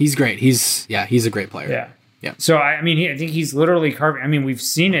himself. He's great. He's a great player. Yeah. So I think he's literally carving. I mean, we've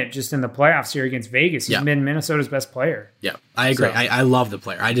seen it just in the playoffs here against Vegas. He's been Minnesota's best player. Yeah, I agree. So, I love the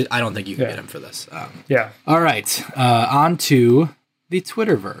player. I don't think you can get him for this. All right. On to the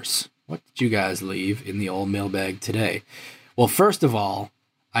Twitterverse. What did you guys leave in the old mailbag today? Well, first of all,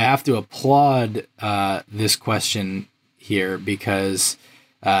 I have to applaud this question here because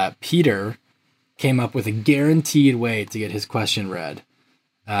Peter came up with a guaranteed way to get his question read.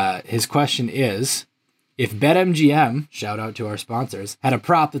 His question is, if BetMGM, shout out to our sponsors, had a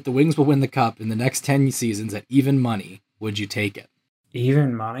prop that the Wings will win the Cup in the next 10 seasons at even money, would you take it?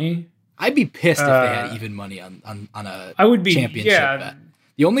 Even money? I'd be pissed if they had even money on a championship bet.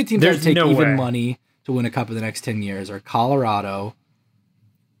 The only teams that would take even money to win a Cup in the next 10 years are Colorado.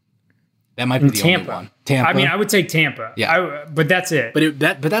 That might be the only one. Tampa. I mean, I would take Tampa. Yeah, but that's it. But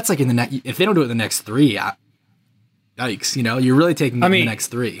that's in the if they don't do it in the next 3, yikes! You're really taking the next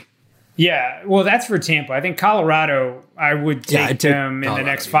 3. Yeah, well, that's for Tampa. I think Colorado, I would take them in the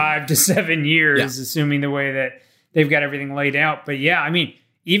next 5 to 7 years, assuming the way that they've got everything laid out. But yeah, I mean,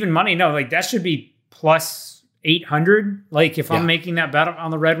 even money, no, like that should be plus 800. Like if I'm making that bet on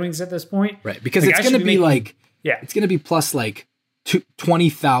the Red Wings at this point. Right, because like, it's going to be it's going to be plus like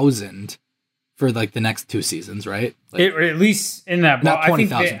 20,000 for like the next 2 seasons, right? Like, at least in that. Not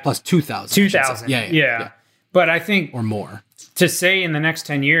 20,000, plus 2,000. 2,000, yeah. But I think... Or more. To say in the next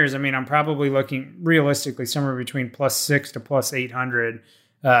 10 years, I mean, I'm probably looking realistically somewhere between plus 6 to plus 800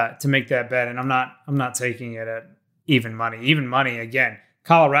 to make that bet. And I'm not taking it at even money. Even money, again,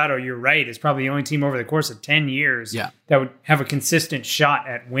 Colorado, you're right, is probably the only team over the course of 10 years that would have a consistent shot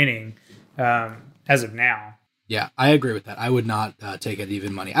at winning as of now. Yeah, I agree with that. I would not take it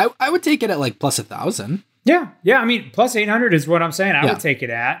even money. I would take it at like plus 1,000. Yeah. I mean, plus 800 is what I'm saying. I would take it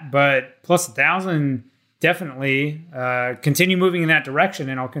at, but plus 1,000, definitely continue moving in that direction,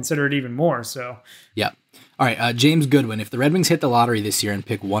 and I'll consider it even more. So, yeah. All right, James Goodwin. If the Red Wings hit the lottery this year and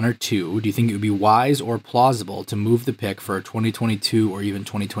pick 1 or 2, do you think it would be wise or plausible to move the pick for a 2022 or even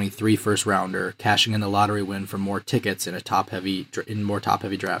 2023 first rounder, cashing in the lottery win for more tickets in more top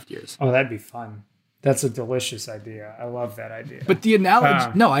heavy draft years? Oh, that'd be fun. That's a delicious idea. I love that idea. But the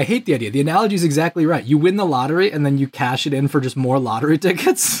analogy, no, I hate the idea. The analogy is exactly right. You win the lottery and then you cash it in for just more lottery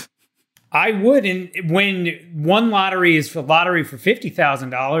tickets. I would, and when one lottery is for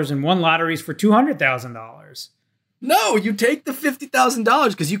 $50,000 and one lottery is for $200,000. No, you take the $50,000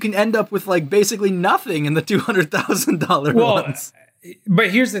 because you can end up with like basically nothing in the $200,000 ones.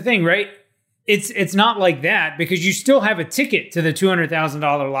 But here's the thing, right? It's not like that because you still have a ticket to the $200,000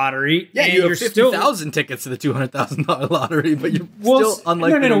 lottery. Yeah, you have 50,000 tickets to the $200,000 lottery, but you're still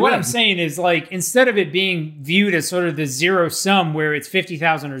unlikely to win. What I'm saying is like instead of it being viewed as sort of the zero sum where it's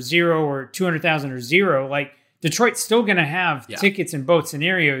 50,000 or 0 or 200,000 or 0, like Detroit's still going to have tickets in both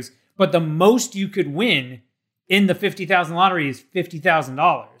scenarios, but the most you could win in the 50,000 lottery is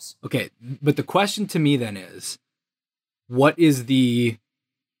 $50,000. Okay, but the question to me then is, what is the...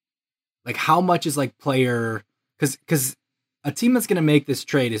 Like, how much is like player? Because a team that's going to make this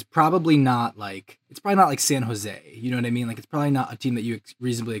trade is probably not like San Jose. You know what I mean? Like, it's probably not a team that you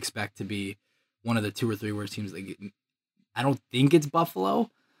reasonably expect to be one of the 2 or 3 worst teams. Like, I don't think it's Buffalo.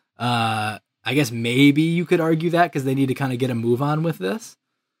 I guess maybe you could argue that because they need to kind of get a move on with this.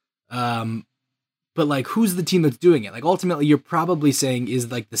 But like, who's the team that's doing it? Like, ultimately, you're probably saying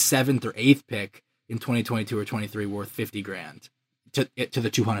is like the 7th or 8th pick in 2022 or 23 worth $50,000. To the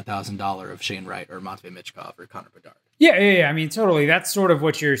 $200,000 of Shane Wright or Matvei Michkov or Connor Bedard. Yeah. I mean, totally. That's sort of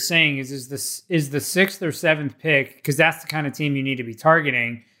what you're saying is the 6th or 7th pick, because that's the kind of team you need to be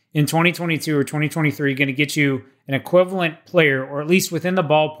targeting in 2022 or 2023, going to get you an equivalent player, or at least within the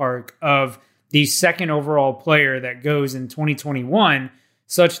ballpark of the 2nd overall player that goes in 2021,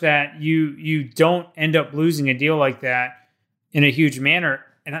 such that you don't end up losing a deal like that in a huge manner.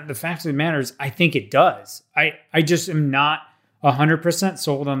 And the fact of the matter is, I think it does. I just am not 100%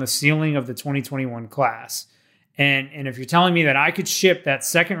 sold on the ceiling of the 2021 class. And if you're telling me that I could ship that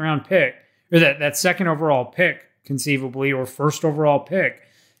 2nd round pick or that 2nd overall pick conceivably or 1st overall pick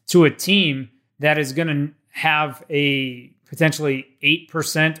to a team that is going to have a potentially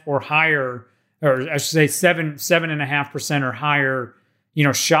 8% or higher, or I should say 7.5% or higher,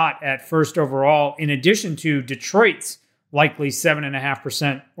 shot at 1st overall, in addition to Detroit's likely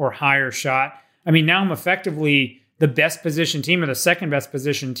 7.5% or higher shot. I mean, now I'm effectively the best position team or the 2nd best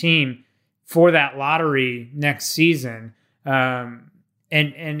position team for that lottery next season. And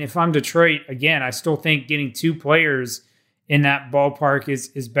if I'm Detroit, again, I still think getting 2 players in that ballpark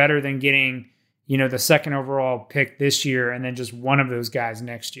is better than getting, the 2nd overall pick this year and then just one of those guys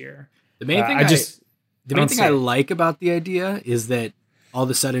next year. The main thing I like about the idea is that all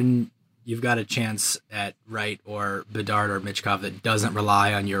of a sudden you've got a chance at Wright or Bedard or Michkov that doesn't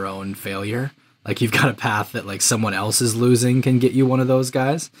rely on your own failure. Like, you've got a path that, like, someone else is losing can get you one of those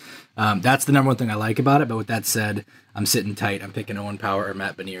guys. That's the number one thing I like about it. But with that said, I'm sitting tight. I'm picking Owen Power or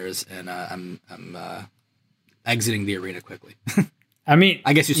Matt Beniers, and I'm exiting the arena quickly. I mean,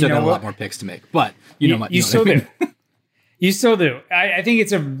 I guess you still got a lot more picks to make, but you still do. You still do. I think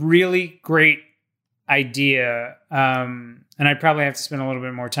it's a really great idea, and I'd probably have to spend a little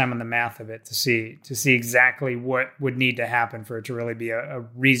bit more time on the math of it to see exactly what would need to happen for it to really be a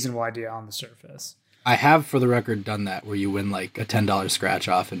reasonable idea on the surface. I have, for the record, done that where you win like a $10 scratch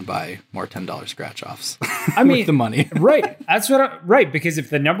off and buy more $10 scratch offs. I mean, with the money, right? That's right. Because if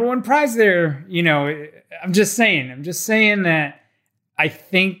the number one prize there, I'm just saying that I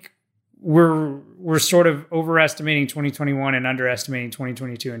think we're we're sort of overestimating 2021 and underestimating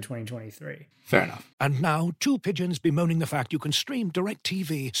 2022 and 2023. Fair enough. And now, two pigeons bemoaning the fact you can stream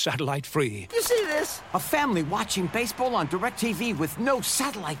DirecTV satellite-free. You see this? A family watching baseball on DirecTV with no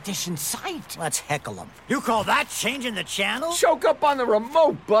satellite dish in sight. Let's heckle them. You call that changing the channel? Choke up on the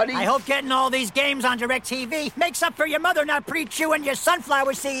remote, buddy. I hope getting all these games on DirecTV makes up for your mother not pre-chewing your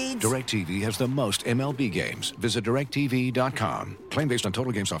sunflower seeds. DirecTV has the most MLB games. Visit DirecTV.com. Claim based on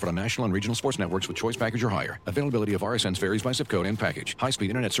total games offered on national and regional sports networks with choice package or higher. Availability of RSNs varies by zip code and package. High-speed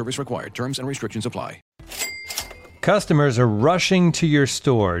internet service required. Terms and restrictions apply. Customers are rushing to your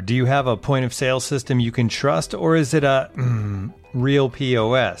store. Do you have a point of sale system you can trust, or is it a real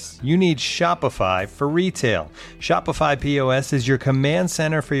POS? You need Shopify for retail. Shopify POS is your command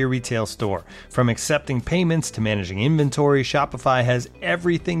center for your retail store. From accepting payments to managing inventory, Shopify has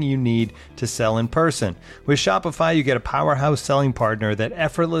everything you need to sell in person. With Shopify, you get a powerhouse selling partner that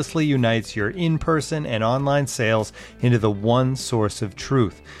effortlessly unites your in-person and online sales into the one source of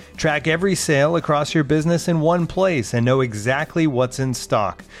truth. Track every sale across your business in one place and know exactly what's in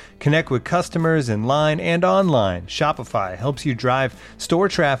stock. Connect with customers in line and online. Shopify helps you drive store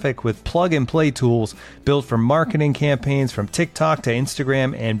traffic with plug-and-play tools built for marketing campaigns from TikTok to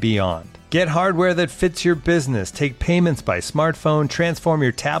Instagram and beyond. Get hardware that fits your business. Take payments by smartphone, transform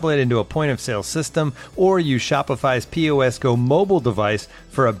your tablet into a point-of-sale system, or use Shopify's POS Go mobile device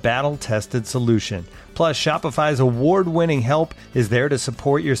for a battle-tested solution. Plus, Shopify's award-winning help is there to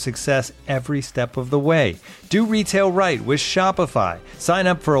support your success every step of the way. Do retail right with Shopify. Sign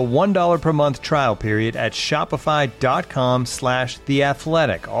up for a $1 per month trial period at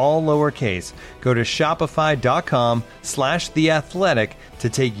shopify.com/theathletic, all lowercase. Go to shopify.com/theathletic to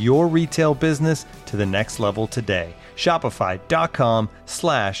take your retail business to the next level today.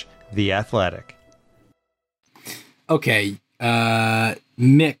 Shopify.com/theathletic. Okay,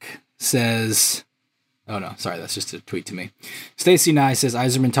 Mick says... Oh, no, sorry, that's just a tweet to me. Stacey Nye says,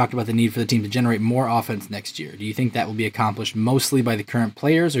 Yzerman talked about the need for the team to generate more offense next year. Do you think that will be accomplished mostly by the current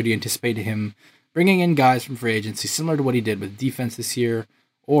players, or do you anticipate him bringing in guys from free agency similar to what he did with defense this year,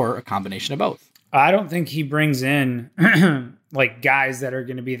 or a combination of both? I don't think he brings in like guys that are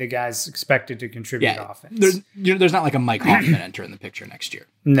going to be the guys expected to contribute offense. There's not like a Mike Hoffman enter in the picture next year.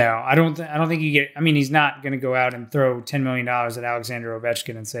 No, I don't think you get. I mean, he's not going to go out and throw $10 million at Alexander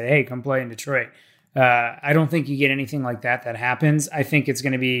Ovechkin and say, "Hey, come play in Detroit." I don't think you get anything like that happens. I think it's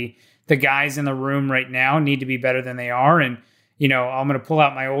going to be the guys in the room right now need to be better than they are. And, you know, I'm going to pull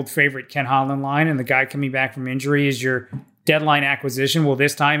out my old favorite Ken Holland line, and the guy coming back from injury is your deadline acquisition. Well,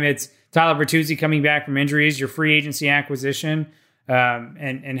 this time it's Tyler Bertuzzi coming back from injury is your free agency acquisition.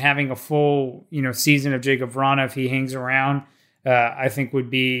 And having a full, season of Jacob Vrana, if he hangs around, I think would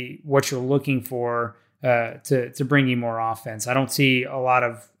be what you're looking for to bring you more offense. I don't see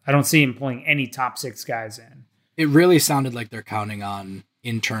him pulling any top six guys in. It really sounded like they're counting on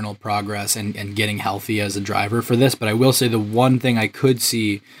internal progress and getting healthy as a driver for this. But I will say the one thing I could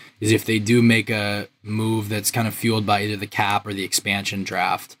see is if they do make a move that's kind of fueled by either the cap or the expansion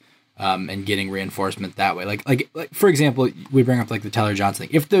draft, and getting reinforcement that way. Like for example, we bring up like the Tyler Johnson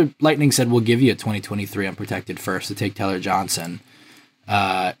thing. If the Lightning said, we'll give you a 2023 unprotected first to take Tyler Johnson,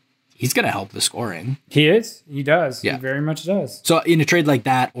 he's going to help the scoring. He is. He does. Yeah. He very much does. So in a trade like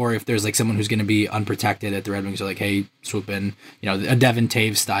that, or if there's like someone who's going to be unprotected at the Red Wings are like, hey, swoop in, a Devin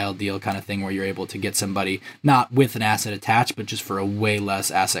Taves style deal kind of thing where you're able to get somebody not with an asset attached, but just for a way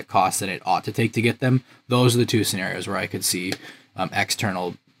less asset cost than it ought to take to get them. Those are the two scenarios where I could see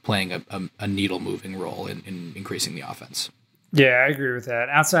external playing a needle moving role in increasing the offense. Yeah, I agree with that.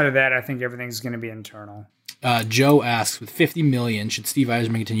 Outside of that, I think everything's going to be internal. Joe asks, with $50 million, should Steve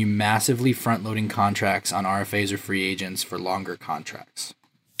Yzerman continue massively front-loading contracts on RFAs or free agents for longer contracts?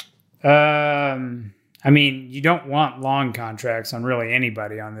 I mean, you don't want long contracts on really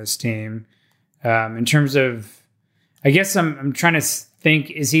anybody on this team. In terms of, I guess I'm trying to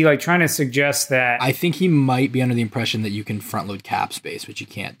think, is he like trying to suggest that? I think he might be under the impression that you can front-load cap space, which you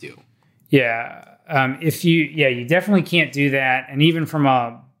can't do. Yeah. You definitely can't do that. And even from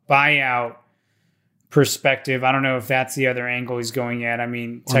a buyout perspective, I don't know if that's the other angle he's going at. I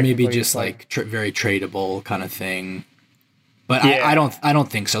mean, or maybe just like very tradable kind of thing. But yeah. I don't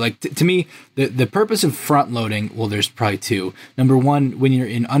think so. Like to me, the purpose of front loading, well, there's probably two. Number one, when you're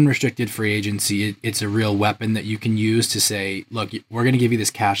in unrestricted free agency, it's a real weapon that you can use to say, look, we're going to give you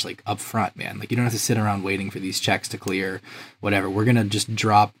this cash like up front, man. Like you don't have to sit around waiting for these checks to clear, whatever. We're going to just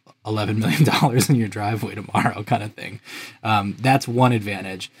drop $11 million in your driveway tomorrow kind of thing. That's one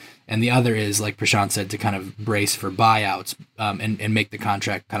advantage. And the other is, like Prashant said, to kind of brace for buyouts and make the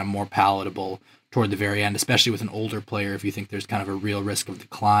contract kind of more palatable toward the very end, especially with an older player if you think there's kind of a real risk of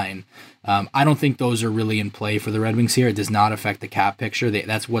decline. I don't think those are really in play for the Red Wings here. It does not affect the cap picture.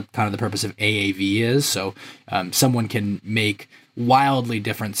 That's what kind of the purpose of AAV is. So someone can make wildly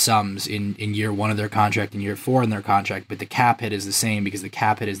different sums in year one of their contract and year four in their contract, but the cap hit is the same because the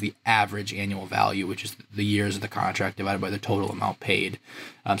cap hit is the average annual value, which is the years of the contract divided by the total amount paid.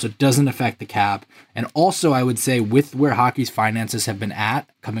 So it doesn't affect the cap. And also, I would say with where hockey's finances have been at,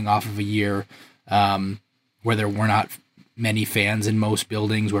 coming off of a year where there were not many fans in most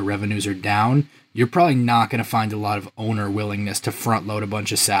buildings, where revenues are down, you're probably not going to find a lot of owner willingness to front load a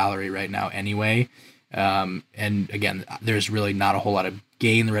bunch of salary right now anyway. And again, there's really not a whole lot of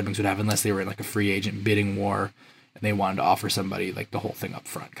gain the Red Wings would have unless they were in like a free agent bidding war and they wanted to offer somebody like the whole thing up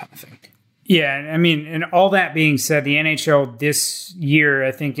front kind of thing. Yeah, I mean, and all that being said, the NHL this year,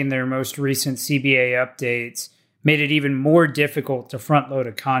 I think in their most recent CBA updates, made it even more difficult to front load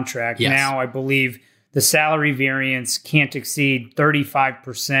a contract. Yes. Now, I believe the salary variance can't exceed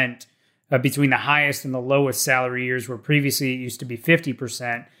 35% between the highest and the lowest salary years, where previously it used to be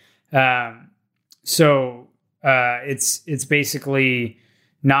 50%. So it's basically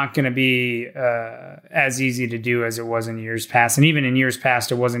not going to be as easy to do as it was in years past. And even in years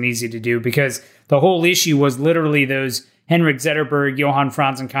past, it wasn't easy to do because the whole issue was literally those Henrik Zetterberg, Johan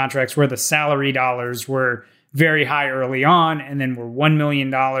Franzen contracts where the salary dollars were very high early on and then were $1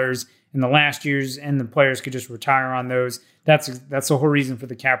 million in the last years, and the players could just retire on those. That's the whole reason for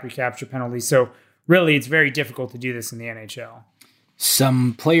the cap recapture penalty. So really, it's very difficult to do this in the NHL.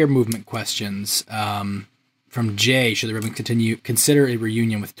 Some player movement questions from Jay. Should the Red Wings consider a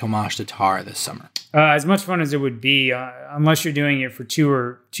reunion with Tomas Tatar this summer? As much fun as it would be, unless you're doing it for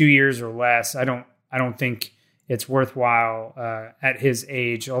 2 years or less, I don't think it's worthwhile at his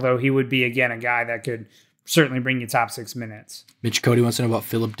age. Although he would be again a guy that could certainly bring you top 6 minutes. Mitch Cody wants to know about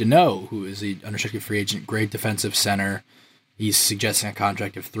Philip Deneau, who is the unrestricted free agent, great defensive center. He's suggesting a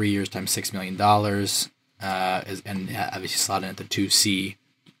contract of 3 years times $6 million. And obviously slotted at the 2C.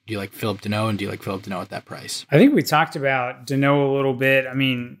 Do you like Philip Deneau, and do you like Philip Deneau at that price? I think we talked about Deneau a little bit. I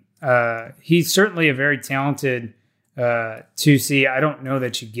mean, he's certainly a very talented 2C. I don't know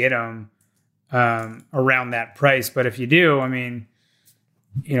that you get him around that price, but if you do, I mean,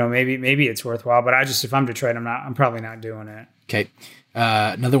 maybe it's worthwhile. But if I'm Detroit, I'm probably not doing it. Okay.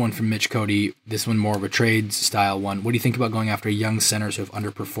 Another one from Mitch Cody. This one more of a trades style one. What do you think about going after young centers who have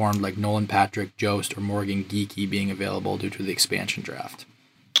underperformed, like Nolan Patrick, Jost, or Morgan Geekie being available due to the expansion draft?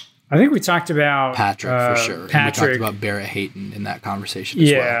 I think we talked about Patrick for sure. Patrick. And we talked about Barrett Hayton in that conversation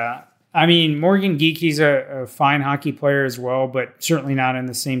as well. Yeah. I mean, Morgan Geekie's a fine hockey player as well, but certainly not in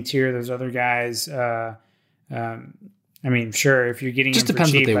the same tier those other guys. I mean, sure, if you're getting just him for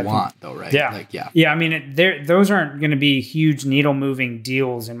depends cheap, what they want, though, right? Yeah, yeah. I mean, those aren't going to be huge needle-moving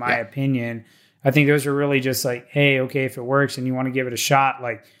deals, in my opinion. I think those are really just like, hey, okay, if it works and you want to give it a shot,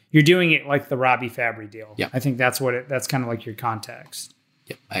 like you're doing it like the Robbie Fabry deal. Yeah, I think that's kind of like your context.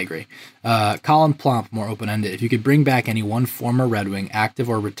 Yep, I agree. Colin Plump, more open-ended. If you could bring back any one former Red Wing, active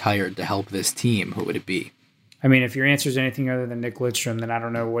or retired, to help this team, who would it be? I mean, if your answer is anything other than Nick Lidstrom, then I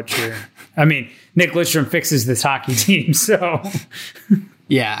don't know what you're... I mean, Nick Lidstrom fixes this hockey team, so...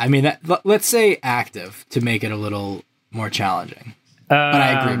 Yeah, I mean, let's say active to make it a little more challenging. But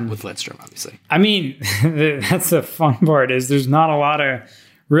I agree with Lidstrom, obviously. I mean, that's the fun part is there's not a lot of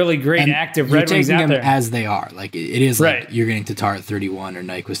really great active Red Wings out there. As they are. Like, it is right. Like you're getting Tatar at 31 or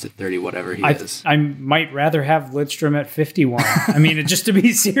Nyquist at 30, whatever he is. I might rather have Lidstrom at 51. I mean, just to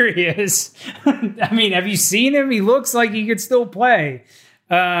be serious. I mean, have you seen him? He looks like he could still play.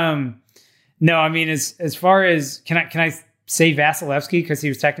 No, I mean, as far as, can I say Vasilevsky because he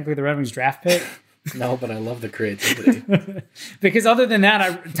was technically the Red Wings draft pick? No, but I love the creativity. Because other than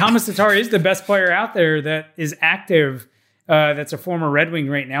that, Thomas Tatar is the best player out there that is active. That's a former Red Wing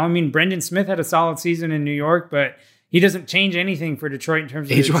right now. I mean, Brendan Smith had a solid season in New York, but he doesn't change anything for Detroit in terms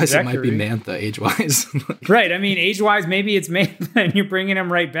of age-wise. It might be Mantha, age-wise. Right. I mean, age-wise, maybe it's Mantha and you're bringing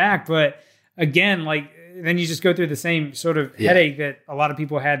him right back. But again, like then you just go through the same sort of headache that a lot of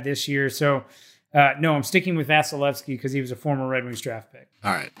people had this year. So, no, I'm sticking with Vasilevsky because he was a former Red Wings draft pick.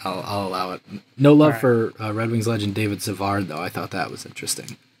 All right, I'll allow it. No love for Red Wings legend David Savard, though. I thought that was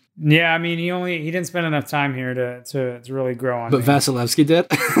interesting. Yeah, I mean, he didn't spend enough time here to really grow on. But Vasilevsky did.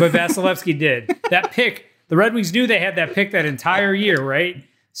 But Vasilevsky did. That pick, the Red Wings knew they had that pick that entire year, right?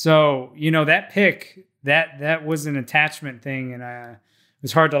 So that pick that was an attachment thing, and it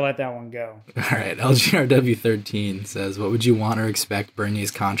was hard to let that one go. All right, LGRW13 says, what would you want or expect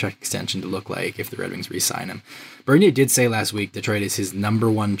Bernier's contract extension to look like if the Red Wings re-sign him? Bernier did say last week Detroit is his number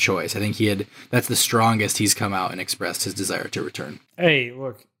one choice. I think that's the strongest he's come out and expressed his desire to return. Hey,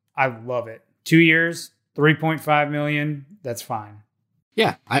 look, I love it. 2 years, $3.5 million. That's fine.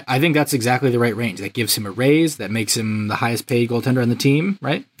 Yeah, I think that's exactly the right range. That gives him a raise. That makes him the highest paid goaltender on the team,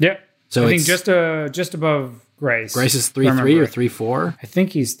 right? Yep. So I think just above Grace. Grace is 3.3 or 3.4. I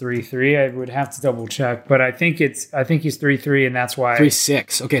think he's 3.3. I would have to double check, but I think he's 3.3, and that's why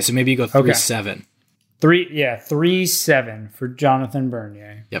 3.6. Okay, so maybe you go 3.7. 3.7 for Jonathan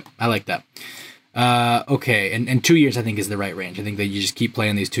Bernier. Yep, I like that. Okay, and 2 years I think is the right range. I think that you just keep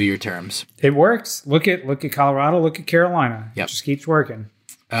playing these 2-year terms. It works. Look at Colorado. Look at Carolina. Yep. It just keeps working.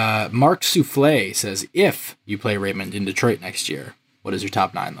 Mark Souffle says, if you play Raymond in Detroit next year, what does your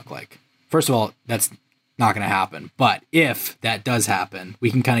top 9 look like? First of all, that's not going to happen. But if that does happen,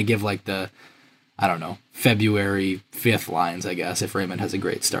 we can kind of give like the, I don't know, February 5th lines, I guess, if Raymond has a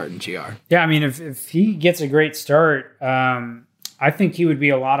great start in GR. Yeah, I mean, if he gets a great start, I think he would be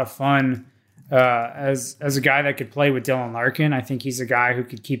a lot of fun as a guy that could play with Dylan Larkin. I think he's a guy who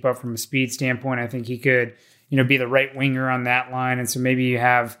could keep up from a speed standpoint. I think he could, be the right winger on that line. And so maybe you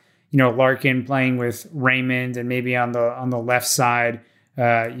have, Larkin playing with Raymond, and maybe on the left side,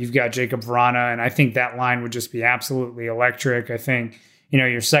 you've got Jacob Vrana, and I think that line would just be absolutely electric. I think,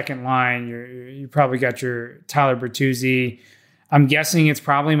 your second line, you probably got your Tyler Bertuzzi. I'm guessing it's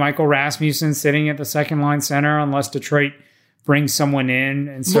probably Michael Rasmussen sitting at the second line center unless Detroit brings someone in.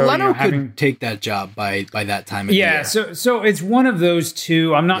 And so Veleno could take that job by that time of the year. So it's one of those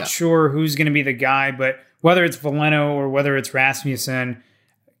two. I'm not sure who's going to be the guy, but whether it's Veleno or whether it's Rasmussen,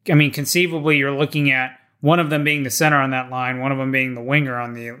 I mean, conceivably you're looking at one of them being the center on that line, one of them being the winger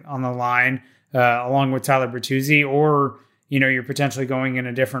on the line, along with Tyler Bertuzzi, or you're potentially going in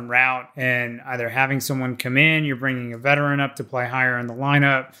a different route and either having someone come in, you're bringing a veteran up to play higher in the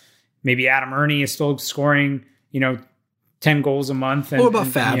lineup. Maybe Adam Ernie is still scoring, 10 goals a month. What about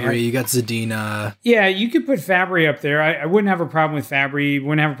Fabry? You got Zadina. Yeah, you could put Fabry up there. I wouldn't have a problem with Fabry.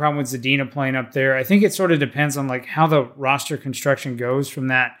 Wouldn't have a problem with Zadina playing up there. I think it sort of depends on like how the roster construction goes from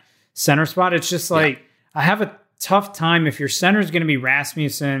that center spot. It's just like I have a tough time if your center is going to be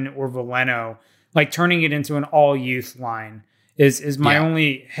Rasmussen or Veleno, like turning it into an all youth line is my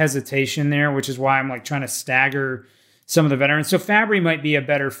only hesitation there, which is why I'm like trying to stagger some of the veterans. So Fabry might be a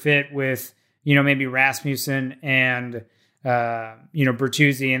better fit with, maybe Rasmussen and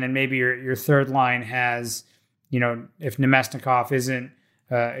Bertuzzi, and then maybe your third line has, if Nemesnikov isn't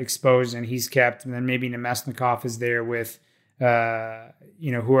exposed and he's kept, and then maybe Nemesnikov is there with,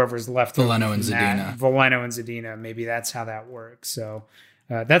 whoever's left. Veleno and Zadina. Maybe that's how that works. So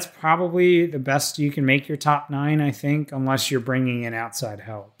that's probably the best you can make your top 9, I think, unless you're bringing in outside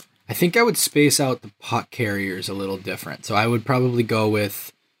help. I think I would space out the puck carriers a little different. So I would probably go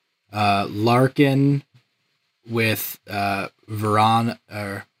with Larkin, with Varane,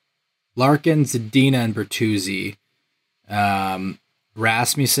 or Larkin, Zadina, and Bertuzzi,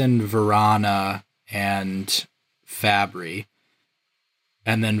 Rasmussen, Varana, and Fabry,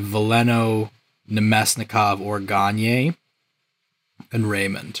 and then Veleno, Nemesnikov, or Gagne, and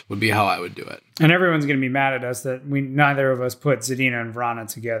Raymond would be how I would do it. And everyone's going to be mad at us that neither of us put Zadina and Vrana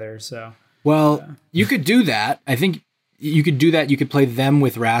together. So, you could do that. I think you could do that. You could play them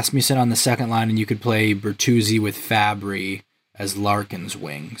with Rasmussen on the second line, and you could play Bertuzzi with Fabry as Larkin's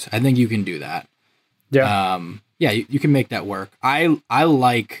wings. I think you can do that. Yeah. You can make that work. I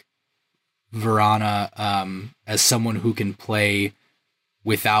like Vrana as someone who can play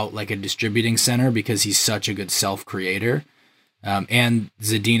without like a distributing center because he's such a good self-creator. And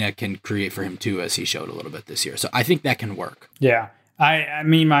Zadina can create for him too, as he showed a little bit this year. So I think that can work. Yeah. I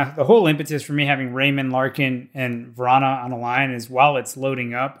mean, the whole impetus for me having Raymond, Larkin, and Vrana on a line is while it's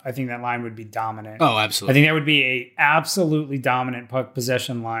loading up, I think that line would be dominant. Oh, absolutely. I think that would be a absolutely dominant puck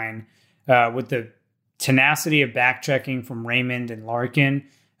possession line with the tenacity of back checking from Raymond and Larkin,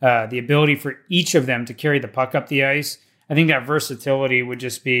 the ability for each of them to carry the puck up the ice. I think that versatility would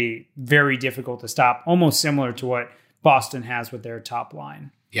just be very difficult to stop, almost similar to what Boston has with their top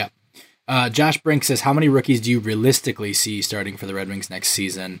line. Yeah. Josh Brink says, how many rookies do you realistically see starting for the Red Wings next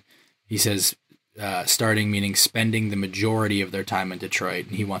season? He says starting meaning spending the majority of their time in Detroit,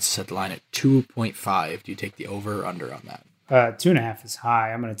 and he wants to set the line at 2.5. Do you take the over or under on that? 2.5 is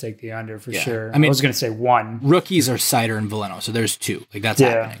high. I'm going to take the under for sure. I mean, I was going to say 1. Rookies are Seider and Veleno, so there's 2. Like that's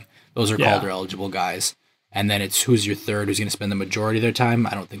happening. Those are Calder eligible guys. And then it's who's your third, who's going to spend the majority of their time?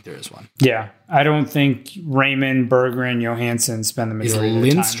 I don't think there is one. Yeah. I don't think Raymond, Berggren, Johansson spend the majority of their time.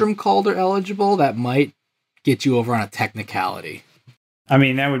 Is Lindstrom Calder eligible? That might get you over on a technicality. I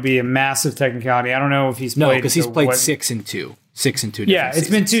mean, that would be a massive technicality. I don't know if he's played. No, because he's played 6 and 2. 6 and 2 Yeah, it's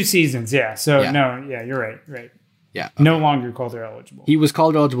seasons. been 2 seasons. Yeah. So, you're right. Yeah. Okay. No longer Calder eligible. He was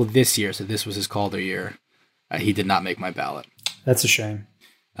Calder eligible this year, so this was his Calder year. He did not make my ballot. That's a shame.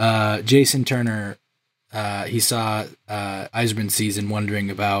 Jason Turner, he saw Yzerman's season, wondering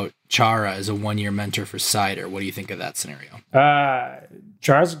about Chara as a 1-year mentor for Seider. What do you think of that scenario?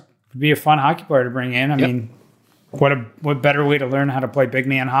 Chara's would be a fun hockey player to bring in. I mean, what better way to learn how to play big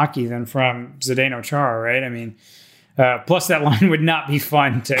man hockey than from Zdeno Chara, right? I mean, plus that line would not be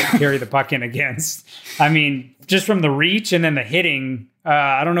fun to carry the puck in against. I mean, just from the reach and then the hitting,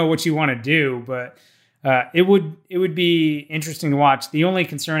 I don't know what you want to do, but it would be interesting to watch. The only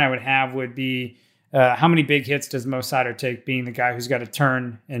concern I would have would be how many big hits does Mo Seider take, being the guy who's got to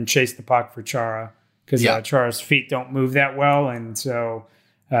turn and chase the puck for Chara, because Chara's feet don't move that well, and so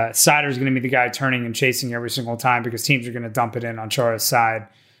Seider's going to be the guy turning and chasing every single time because teams are going to dump it in on Chara's side.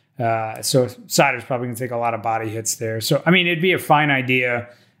 So Seider's probably going to take a lot of body hits there. So, I mean, it'd be a fine idea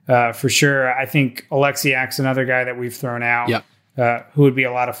for sure. I think Alexiak's another guy that we've thrown out who would be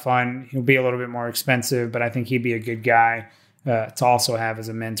a lot of fun. He'll be a little bit more expensive, but I think he'd be a good guy to also have as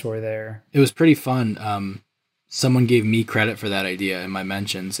a mentor there. It was pretty fun. Someone gave me credit for that idea in my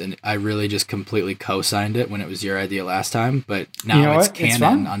mentions, and I really just completely co-signed it when it was your idea last time. But now it's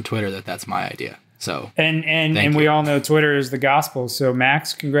canon on Twitter that's my idea. So and we all know Twitter is the gospel. So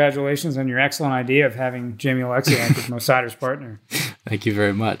Max, congratulations on your excellent idea of having Jamie Alexiak as Mo Seider's partner. Thank you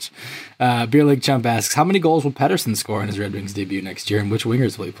very much. Beer League Chump asks, how many goals will Pettersson score in his Red Wings debut next year, and which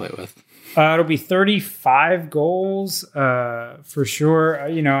wingers will he play with? It'll be 35 goals for sure.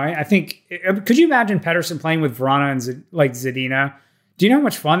 I think. Could you imagine Pettersson playing with Vrana and Zadina? Do you know how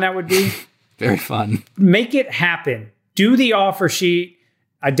much fun that would be? Very fun. Make it happen. Do the offer sheet.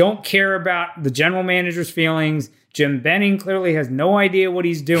 I don't care about the general manager's feelings. Jim Benning clearly has no idea what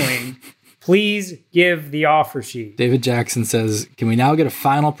he's doing. Please give the offer sheet. David Jackson says, can we now get a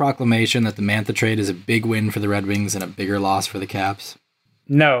final proclamation that the Mantha trade is a big win for the Red Wings and a bigger loss for the Caps?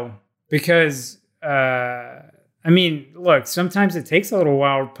 No, because, look, sometimes it takes a little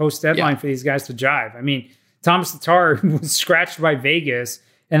while post-deadline for these guys to jive. I mean, Thomas Tatar was scratched by Vegas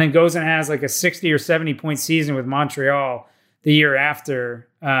and then goes and has like a 60 or 70-point season with Montreal the year after.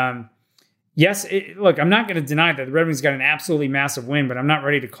 Look, I'm not going to deny that the Red Wings got an absolutely massive win, but I'm not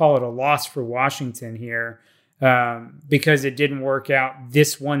ready to call it a loss for Washington here because it didn't work out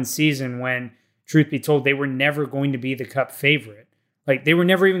this one season when, truth be told, they were never going to be the Cup favorite. Like, they were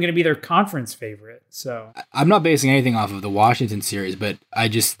never even going to be their conference favorite. So I'm not basing anything off of the Washington series, but I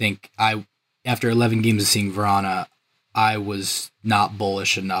just think after 11 games of seeing Vrana, I was not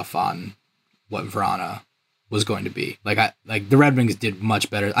bullish enough on what Vrana was going to be. Like the Red Wings did much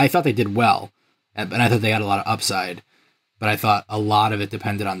better. I thought they did well, and I thought they had a lot of upside, but I thought a lot of it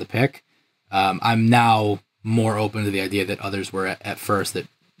depended on the pick. I'm now more open to the idea that others were at first, that,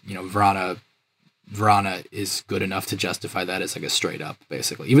 Vrana is good enough to justify that as like a straight up,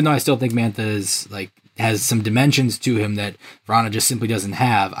 basically. Even though I still think Mantha is has some dimensions to him that Vrana just simply doesn't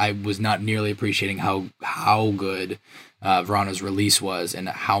have, I was not nearly appreciating how good Vrana's release was and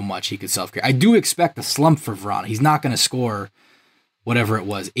how much he could self-create. I do expect a slump for Vrana. He's not going to score whatever it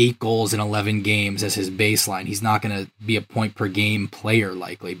was, 8 goals in 11 games as his baseline. He's not going to be a point per game player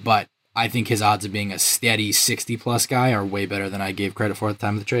likely, but I think his odds of being a steady 60-plus guy are way better than I gave credit for at the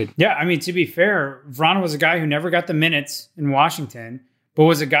time of the trade. Yeah, I mean, to be fair, Vrana was a guy who never got the minutes in Washington, but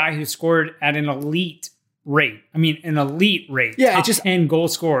was a guy who scored at an elite rate. I mean, an elite rate. Yeah, top 10 goal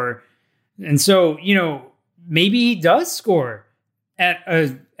scorer. And so, maybe he does score at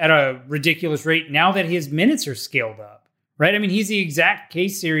a ridiculous rate now that his minutes are scaled up, right? I mean, he's the exact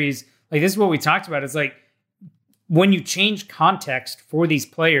case series. Like, this is what we talked about. It's like, when you change context for these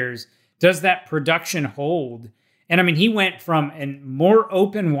players, does that production hold? And I mean, he went from a more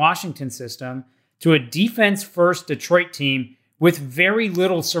open Washington system to a defense-first Detroit team with very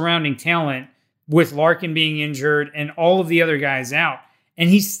little surrounding talent, with Larkin being injured and all of the other guys out. And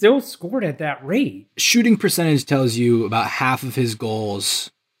he still scored at that rate. Shooting percentage tells you about half of his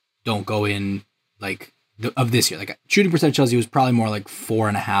goals don't go in, of this year. Like, shooting percentage tells you it was probably more like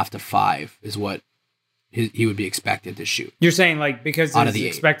 4.5 to 5 is what he would be expected to shoot. You're saying because his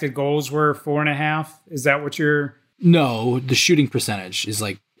expected goals were 4.5? Is that what you're... No, the shooting percentage is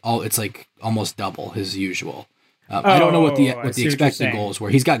it's almost double his usual. I don't know what the expected goals were.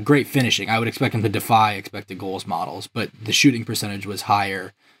 He's got great finishing. I would expect him to defy expected goals models, but the shooting percentage was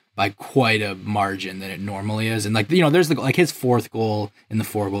higher by quite a margin than it normally is. And there's his 4th goal in the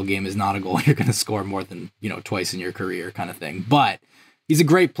 4-goal game is not a goal you're going to score more than, twice in your career kind of thing. But he's a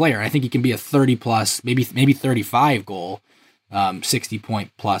great player. I think he can be a 30 plus, maybe 35 goal, 60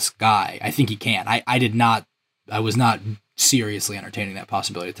 point plus guy. I think he can. I was not seriously entertaining that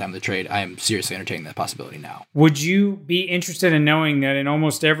possibility at the time of the trade. I am seriously entertaining that possibility now. Would you be interested in knowing that in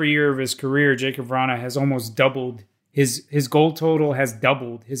almost every year of his career, Jacob Vrana has almost doubled his goal total has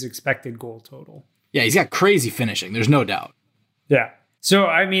doubled his expected goal total. Yeah, he's got crazy finishing. There's no doubt. Yeah. So,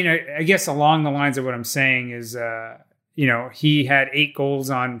 I mean, I guess along the lines of what I'm saying is, he had 8 goals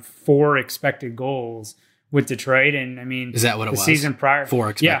on 4 expected goals with Detroit. And I mean, is that what it was? Season prior, 4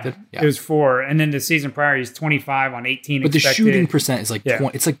 expected? Yeah, it was 4. And then the season prior, he's 25 on 18 but expected. The shooting percent is like,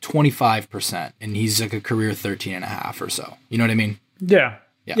 it's like 25%. And he's like a career 13.5 or so. You know what I mean? Yeah.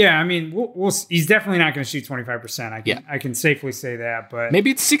 Yeah, I mean, he's definitely not going to shoot 25%. I can safely say that, but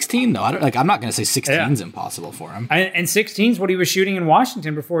maybe it's 16 though. I'm not going to say 16 is impossible for him. And 16 is what he was shooting in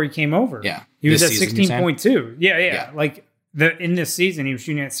Washington before he came over. Yeah, he was at 16.2. Yeah. Like in this season, he was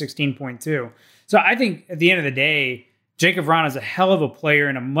shooting at 16.2. So I think at the end of the day, Jakub Vrana is a hell of a player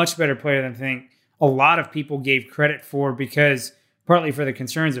and a much better player than I think a lot of people gave credit for, because partly for the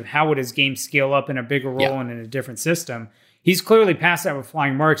concerns of how would his game scale up in a bigger role and in a different system. He's clearly passed that with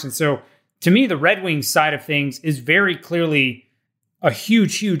flying marks. And so to me, the Red Wings side of things is very clearly a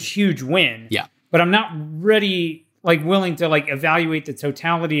huge win. Yeah. But I'm not willing to evaluate the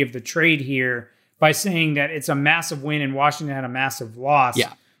totality of the trade here by saying that it's a massive win and Washington had a massive loss.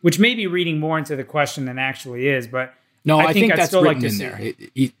 Yeah. Which may be reading more into the question than actually is. But no, I think that's still written in there.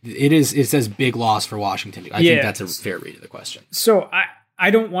 It says big loss for Washington. I think that's a fair read of the question. So I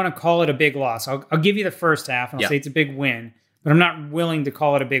don't want to call it a big loss. I'll give you the first half, and I'll say it's a big win, but I'm not willing to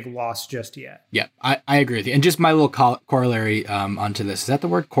call it a big loss just yet. Yeah, I agree with you. And just my little corollary onto this. Is that the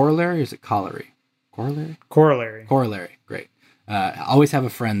word corollary or is it corollary? Corollary. Great. I always have a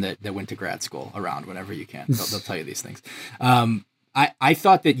friend that went to grad school around whenever you can. They'll tell you these things. I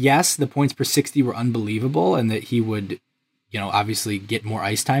thought that, yes, the points per 60 were unbelievable and that he would, obviously get more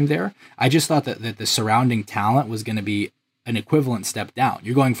ice time there. I just thought that the surrounding talent was going to be an equivalent step down.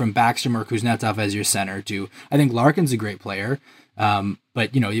 You're going from Backstrom or Kuznetsov as your center to, I think Larkin's a great player,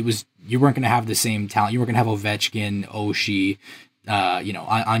 but you weren't going to have the same talent. You weren't going to have Ovechkin, Oshie,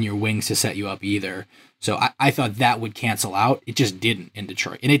 on your wings to set you up either. So I thought that would cancel out. It just didn't in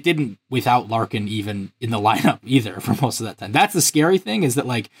Detroit, and it didn't without Larkin even in the lineup either for most of that time. That's the scary thing, is that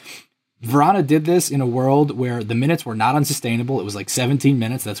Vrana did this in a world where the minutes were not unsustainable. It was 17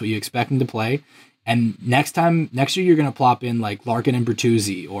 minutes. That's what you expect him to play. And next year, you're going to plop in Larkin and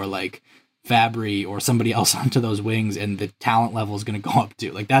Bertuzzi or Fabry or somebody else onto those wings, and the talent level is going to go up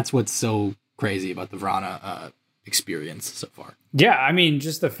too. That's what's so crazy about the Vrana experience so far. Yeah, I mean,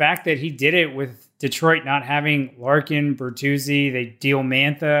 just the fact that he did it with Detroit not having Larkin, Bertuzzi, they deal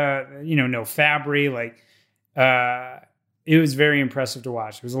Mantha, no Fabry. It was very impressive to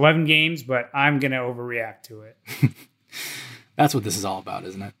watch. It was 11 games, but I'm going to overreact to it. That's what this is all about,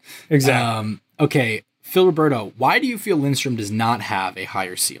 isn't it? Exactly. Okay, Phil Roberto, why do you feel Lindstrom does not have a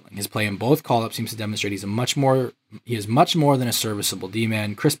higher ceiling? His play in both call-ups seems to demonstrate he is much more than a serviceable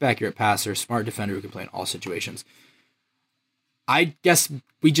D-man, crisp, accurate passer, smart defender who can play in all situations. I guess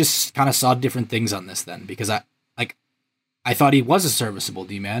we just kind of saw different things on this then, because I thought he was a serviceable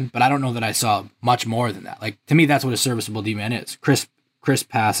D-man, but I don't know that I saw much more than that. To me, that's what a serviceable D-man is. Crisp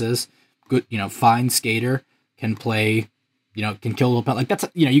passes, good, fine skater, can play, can kill a little bit. That's,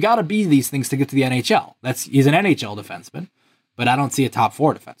 you got to be these things to get to the NHL. He's an NHL defenseman, but I don't see a top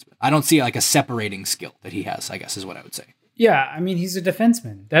 4 defenseman. I don't see a separating skill that he has, I guess is what I would say. Yeah, I mean, he's a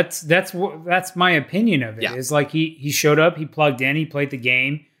defenseman. That's my opinion of it. Yeah. Is he showed up, he plugged in, he played the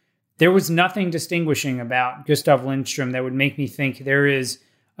game. There was nothing distinguishing about Gustav Lindstrom that would make me think there is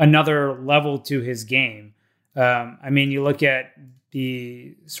another level to his game. I mean, you look at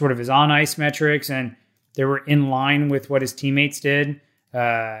the sort of his on-ice metrics, and they were in line with what his teammates did,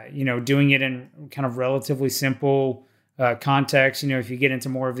 doing it in kind of relatively simple context. If you get into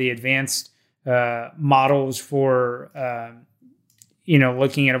more of the advanced models for,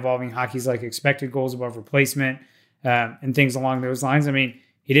 looking at evolving hockey's expected goals above replacement and things along those lines. I mean,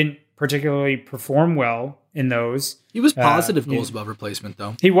 he didn't particularly perform well in those. He was positive goals above replacement,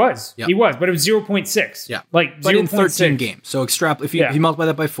 though. He was. Yep. He was, but it was 0.6. Yeah. But 0. in 13 games. So if you multiply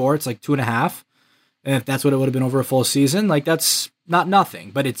that by 4, it's 2.5. And if that's what it would have been over a full season, that's not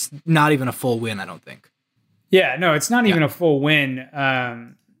nothing, but it's not even a full win, I don't think. Yeah, no, it's not even a full win.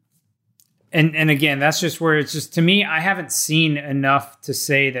 And again, that's just where it's just, to me, I haven't seen enough to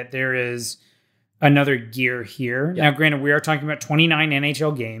say that there is another gear here. Yeah. Now, granted, we are talking about 29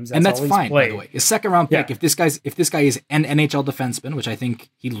 NHL games. That's fine, by the way. A second round pick, if this guy is an NHL defenseman, which I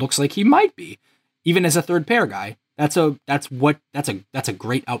think he looks like he might be, even as a third pair guy, that's a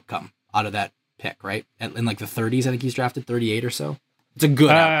great outcome out of that pick, right? In the 30s, I think he's drafted 38 or so. It's a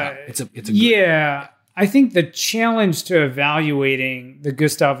good outcome. It's a good outcome. I think the challenge to evaluating the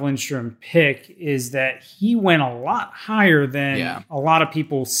Gustav Lindstrom pick is that he went a lot higher than a lot of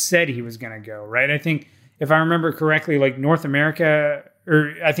people said he was going to go, right? I think if I remember correctly, like North America,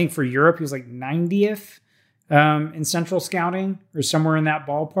 or I think for Europe, he was like 90th in central scouting or somewhere in that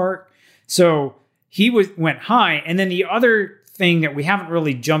ballpark. So he went high. And then the other thing that we haven't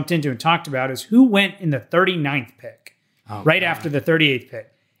really jumped into and talked about is who went in the 39th pick, after the 38th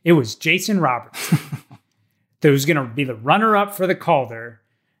pick. It was Jason Robertson. That was going to be the runner-up for the Calder.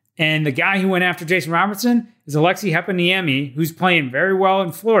 And the guy who went after Jason Robertson is Alexi Heponiemi, who's playing very well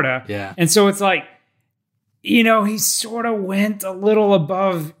in Florida. Yeah. And so it's like, he sort of went a little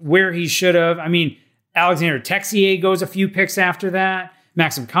above where he should have. I mean, Alexander Texier goes a few picks after that.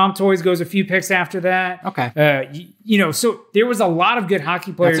 Maxim Comtois goes a few picks after that. Okay. So there was a lot of good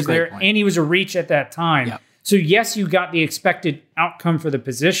hockey players there, point. And he was a reach at that time. Yep. So yes, you got the expected outcome for the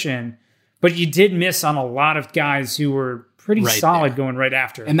position, but you did miss on a lot of guys wwho were pretty solid going right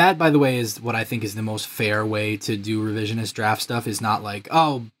after. And that, by the way, is what I think is the most fair way to do revisionist draft stuff. Is not like,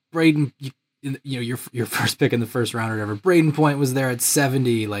 oh, Braden, your first pick in the first round or whatever. Braden Point was there at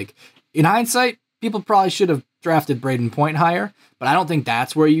 70. Like, in hindsight, people probably should have drafted Braden Point higher, but I don't think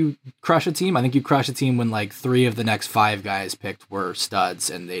that's where you crush a team. I think you crush a team when like 3 of the next 5 guys picked were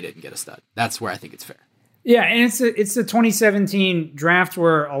studs and they didn't get a stud. That's where I think it's fair. Yeah, and it's the 2017 draft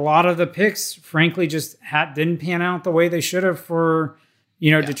where a lot of the picks, frankly, just didn't pan out the way they should have for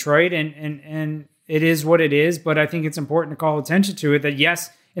Detroit, and it is what it is. But I think it's important to call attention to it that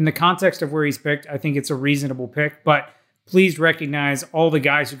yes, in the context of where he's picked, I think it's a reasonable pick. But please recognize all the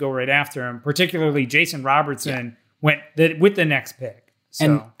guys who go right after him, particularly Jason Robertson went with the next pick. So.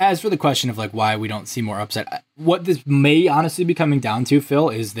 And as for the question of like why we don't see more upset, what this may honestly be coming down to, Phil,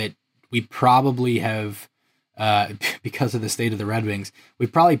 is that we probably have. Because of the state of the Red Wings, we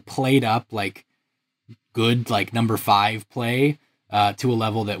probably played up like good like number 5 play to a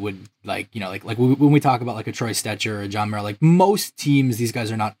level that would like when we talk about like a Troy Stetcher or a John Merrill, like most teams, these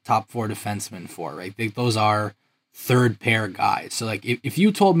guys are not top 4 defensemen for, right? Those are third pair guys. So like if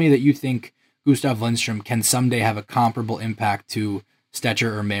you told me that you think Gustav Lindstrom can someday have a comparable impact to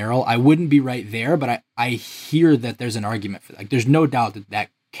Stetcher or Merrill, I wouldn't be right there, but I hear that there's an argument for that. Like, there's no doubt that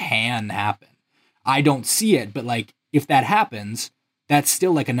can happen. I don't see it, but like if that happens, that's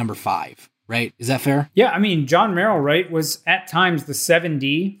still like a number 5, right? Is that fair? Yeah, I mean, John Merrill, right, was at times the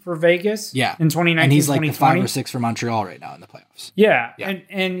 7D for Vegas. Yeah, in 2019, and he's like the 5 or 6 for Montreal right now in the playoffs. Yeah.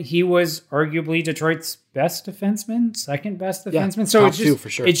 And he was arguably Detroit's best defenseman, second best defenseman. Yeah, so top 2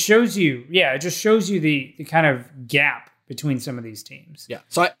 for sure. It shows you, it just shows you the kind of gap between some of these teams. Yeah.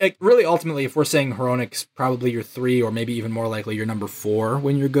 So really, ultimately, if we're saying Hronik's probably your 3, or maybe even more likely your number 4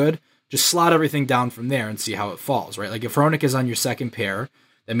 when you're good. Just slot everything down from there and see how it falls, right? Like if Hronik is on your second pair,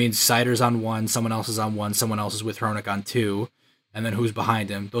 that means Seider's on 1, someone else is on 1, someone else is with Hronik on 2, and then who's behind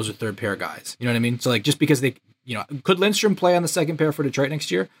him? Those are third pair guys. You know what I mean? So like just because they, could Lindstrom play on the second pair for Detroit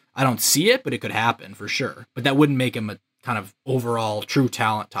next year? I don't see it, but it could happen for sure. But that wouldn't make him a kind of overall true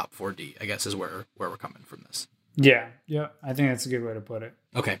talent top 4D, I guess is where we're coming from this. Yeah. I think that's a good way to put it.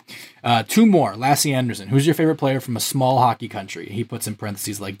 Okay. 2 more. Lassie Anderson. Who's your favorite player from a small hockey country? He puts in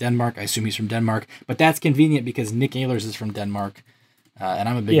parentheses like Denmark. I assume he's from Denmark. But that's convenient because Nick Ehlers is from Denmark. And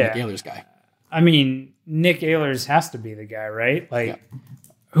I'm a big Nick Ehlers guy. I mean, Nick Ehlers has to be the guy, right? Like,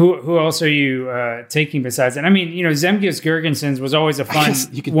 who else are you taking besides that? I mean, Zemgus Girgensons was always a fun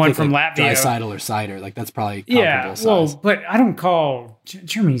one from Latvia. Draisaitl or Seider. Like, that's probably comparable size. Well, but I don't call...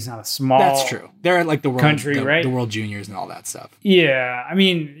 Germany's not a small... That's true. They're at like the world country, right? The World Juniors and all that stuff. Yeah. I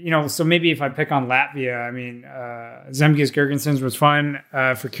mean, so maybe if I pick on Latvia, I mean, Zemgus Girgensons was fun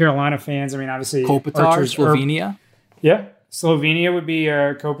for Carolina fans. I mean, obviously... Kopitar, Slovenia? Yeah. Slovenia would be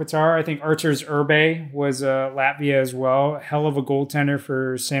Kopitar. I think Arturs Urbe was Latvia as well. Hell of a goaltender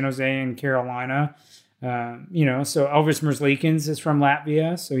for San Jose and Carolina. So Elvis Merzlikins is from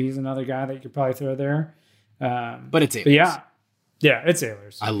Latvia, so he's another guy that you could probably throw there. But it's Ehlers. But yeah, it's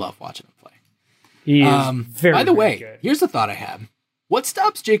Ehlers. I love watching him play. He is very, by the way, good. Here's the thought I had. What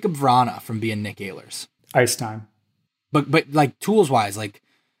stops Jacob Vrana from being Nick Ehlers? Ice time. But like tools-wise, like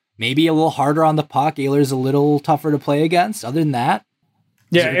maybe a little harder on the puck. Ehlers a little tougher to play against. Other than that,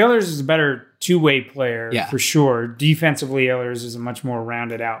 Ehlers is a better two-way player for sure. Defensively, Ehlers is a much more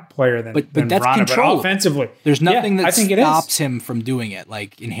rounded out player than but that's Vrana. control. But offensively, there's nothing that stops him from doing it.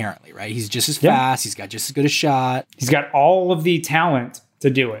 Like inherently, right? He's just as fast. He's got just as good a shot. He's got all of the talent to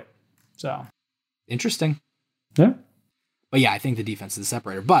do it. So interesting. Yeah. But yeah, I think the defense is the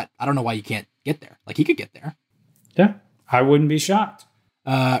separator. But I don't know why you can't get there. Like he could get there. Yeah, I wouldn't be shocked.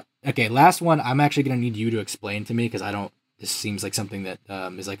 Okay, last one. I'm actually going to need you to explain to me because I don't. This seems like something that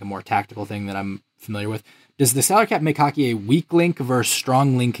is like a more tactical thing that I'm familiar with. Does the salary cap make hockey a weak link versus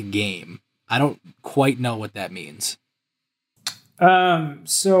strong link game? I don't quite know what that means.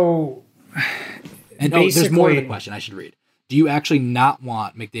 So And there's more to the question I should read. Do you actually not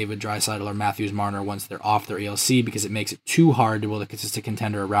want McDavid, Draisaitl, or Matthews Marner once they're off their ELC because it makes it too hard to build a consistent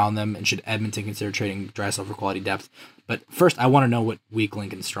contender around them? And should Edmonton consider trading Draisaitl for quality depth? But first, I want to know what weak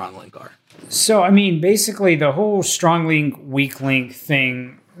link and strong link are. So, I mean, basically the whole strong link, weak link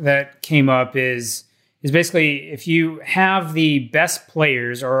thing that came up is basically if you have the best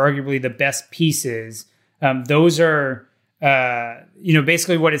players or arguably the best pieces, those are,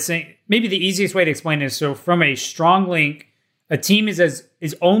 basically what it's saying. Maybe the easiest way to explain it is, so from a strong link, a team is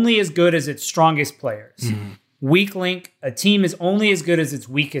only as good as its strongest players. Mm-hmm. Weak link, a team is only as good as its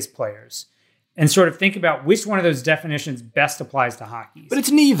weakest players. And sort of think about which one of those definitions best applies to hockey. But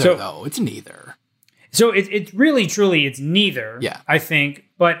it's neither, though. It's neither. So it's really, truly, it's neither, yeah. I think.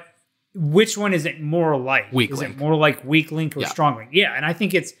 But which one is it more like? Weak is link. It more like weak link or strong link? Yeah, and I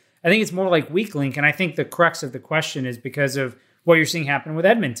think it's more like weak link. And I think the crux of the question is because of what you're seeing happen with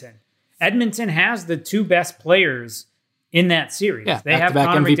Edmonton. Edmonton has the two best players in that series. Yeah, they have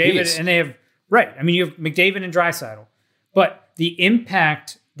Connor McDavid and they have, right. I mean, you have McDavid and Draisaitl. But the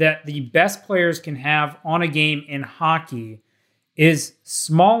impact that the best players can have on a game in hockey is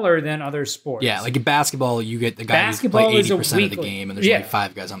smaller than other sports. Yeah, like in basketball, you get the guy who's play 80% of the game, and there's only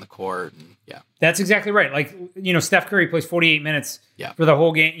 5 guys on the court. And, that's exactly right. Like, Steph Curry plays 48 minutes for the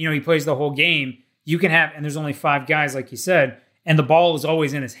whole game. He plays the whole game. You can have, and there's only 5 guys, like you said, and the ball is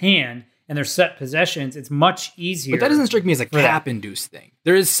always in his hand, and they're set possessions. It's much easier. But that doesn't strike me as a cap-induced thing.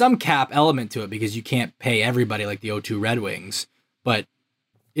 There is some cap element to it because you can't pay everybody like the O2 Red Wings, but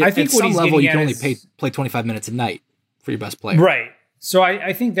I think at some level you can only play 25 minutes a night for your best player. Right. So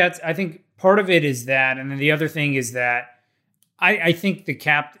I think part of it is that, and then the other thing is that I think the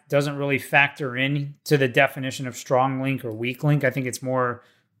cap doesn't really factor in to the definition of strong link or weak link. I think it's more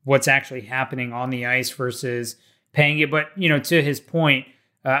what's actually happening on the ice versus paying it. But, to his point,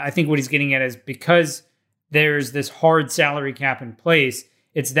 I think what he's getting at is because there's this hard salary cap in place,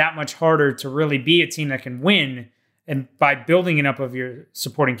 it's that much harder to really be a team that can win. And by building it up of your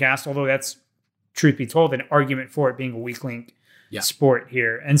supporting cast, although that's, truth be told, an argument for it being a weak link sport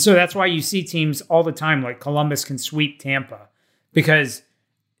here. And so that's why you see teams all the time like Columbus can sweep Tampa because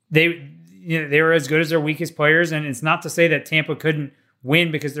they were as good as their weakest players. And it's not to say that Tampa couldn't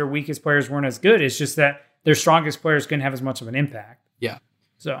win because their weakest players weren't as good. It's just that their strongest players couldn't have as much of an impact. Yeah.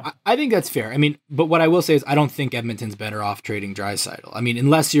 So I think that's fair. I mean, but what I will say is I don't think Edmonton's better off trading Draisaitl. I mean,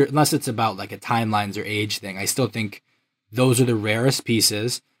 unless it's about like a timelines or age thing, I still think those are the rarest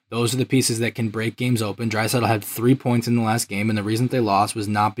pieces. Those are the pieces that can break games open. Draisaitl had 3 points in the last game, and the reason they lost was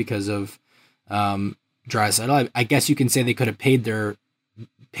not because of Draisaitl. I guess you can say they could have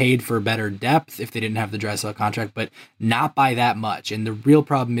paid for better depth if they didn't have the Draisaitl contract, but not by that much. And the real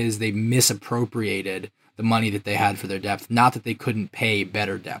problem is they misappropriated the money that they had for their depth. Not that they couldn't pay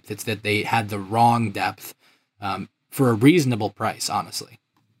better depth. It's that they had the wrong depth for a reasonable price, honestly.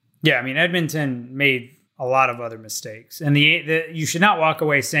 Yeah, I mean, Edmonton made a lot of other mistakes. And you should not walk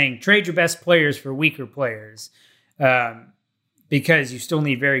away saying trade your best players for weaker players because you still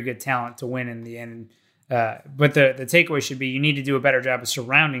need very good talent to win in the end. But the takeaway should be you need to do a better job of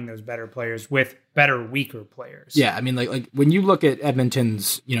surrounding those better players with better, weaker players. Yeah, I mean, like when you look at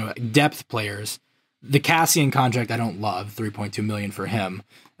Edmonton's depth players, the Cassian contract I don't love, $3.2 million for him.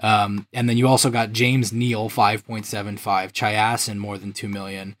 And then you also got James Neal, $5.75, Chiasson more than $2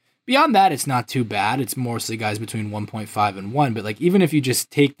 million. Beyond that, it's not too bad. It's mostly guys between 1.5 and 1. But like even if you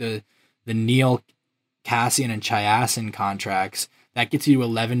just take the Neal, Cassian, and Chiasson contracts, that gets you to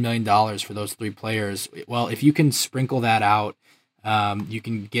 $11 million for those 3 players. Well, if you can sprinkle that out, you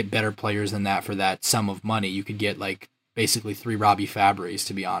can get better players than that for that sum of money. You could get like basically 3 Robbie Fabbris,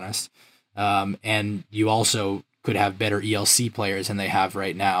 to be honest. And you also could have better ELC players than they have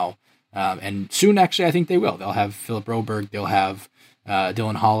right now. And soon, actually, I think they will. They'll have Philip Broberg. They'll have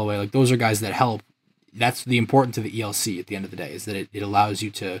Dylan Holloway. Like those are guys that help. That's the importance of the ELC at the end of the day, is that it allows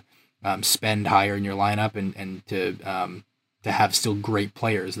you to spend higher in your lineup and to have still great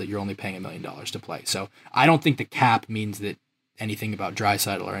players that you're only paying $1 million to play. So I don't think the cap means that anything about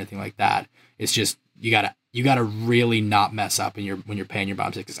Draisaitl or anything like that. It's just you gotta really not mess up when you're paying your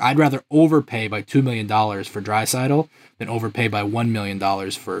bottom six. I'd rather overpay by $2 million for Draisaitl than overpay by $1 million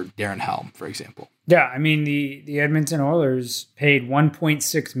for Darren Helm, for example. Yeah, I mean the Edmonton Oilers paid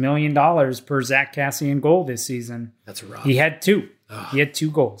 $1.6 million per Zach Cassian goal this season. That's rough. He had 2. Ugh. He had 2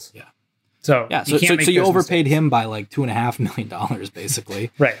 goals. Yeah. So you overpaid him by like $2.5 million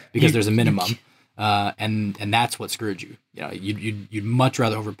basically, right? Because there's a minimum. And that's what screwed you. You know, you'd much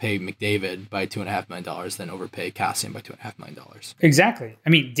rather overpay McDavid by $2.5 million than overpay Kassian by $2.5 million. Exactly. I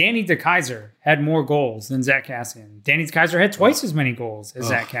mean, Danny DeKeyser had more goals than Zach Kassian. Danny DeKeyser had twice as many goals as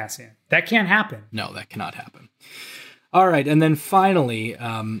Zach Kassian. That can't happen. No, that cannot happen. All right, and then finally,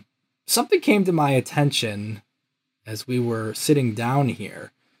 something came to my attention as we were sitting down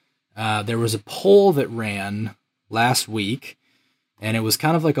here. There was a poll that ran last week, and it was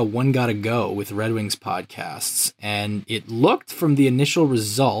kind of like a one gotta go with Red Wings podcasts. And it looked from the initial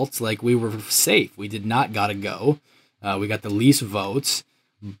results like we were safe. We did not gotta go. We got the least votes.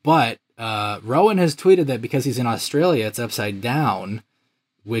 But Rowan has tweeted that because he's in Australia, it's upside down,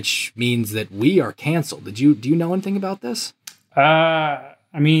 which means that we are canceled. Do you know anything about this? I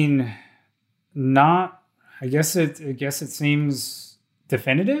mean, not. I guess it seems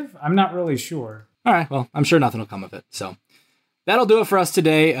definitive. I'm not really sure. All right. Well, I'm sure nothing will come of it. So that'll do it for us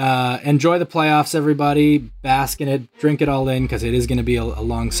today. Enjoy the playoffs, everybody. Bask in it. Drink it all in because it is going to be a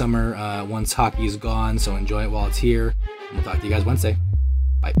long summer once hockey is gone. So enjoy it while it's here. And we'll talk to you guys Wednesday.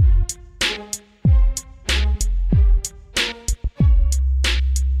 Bye.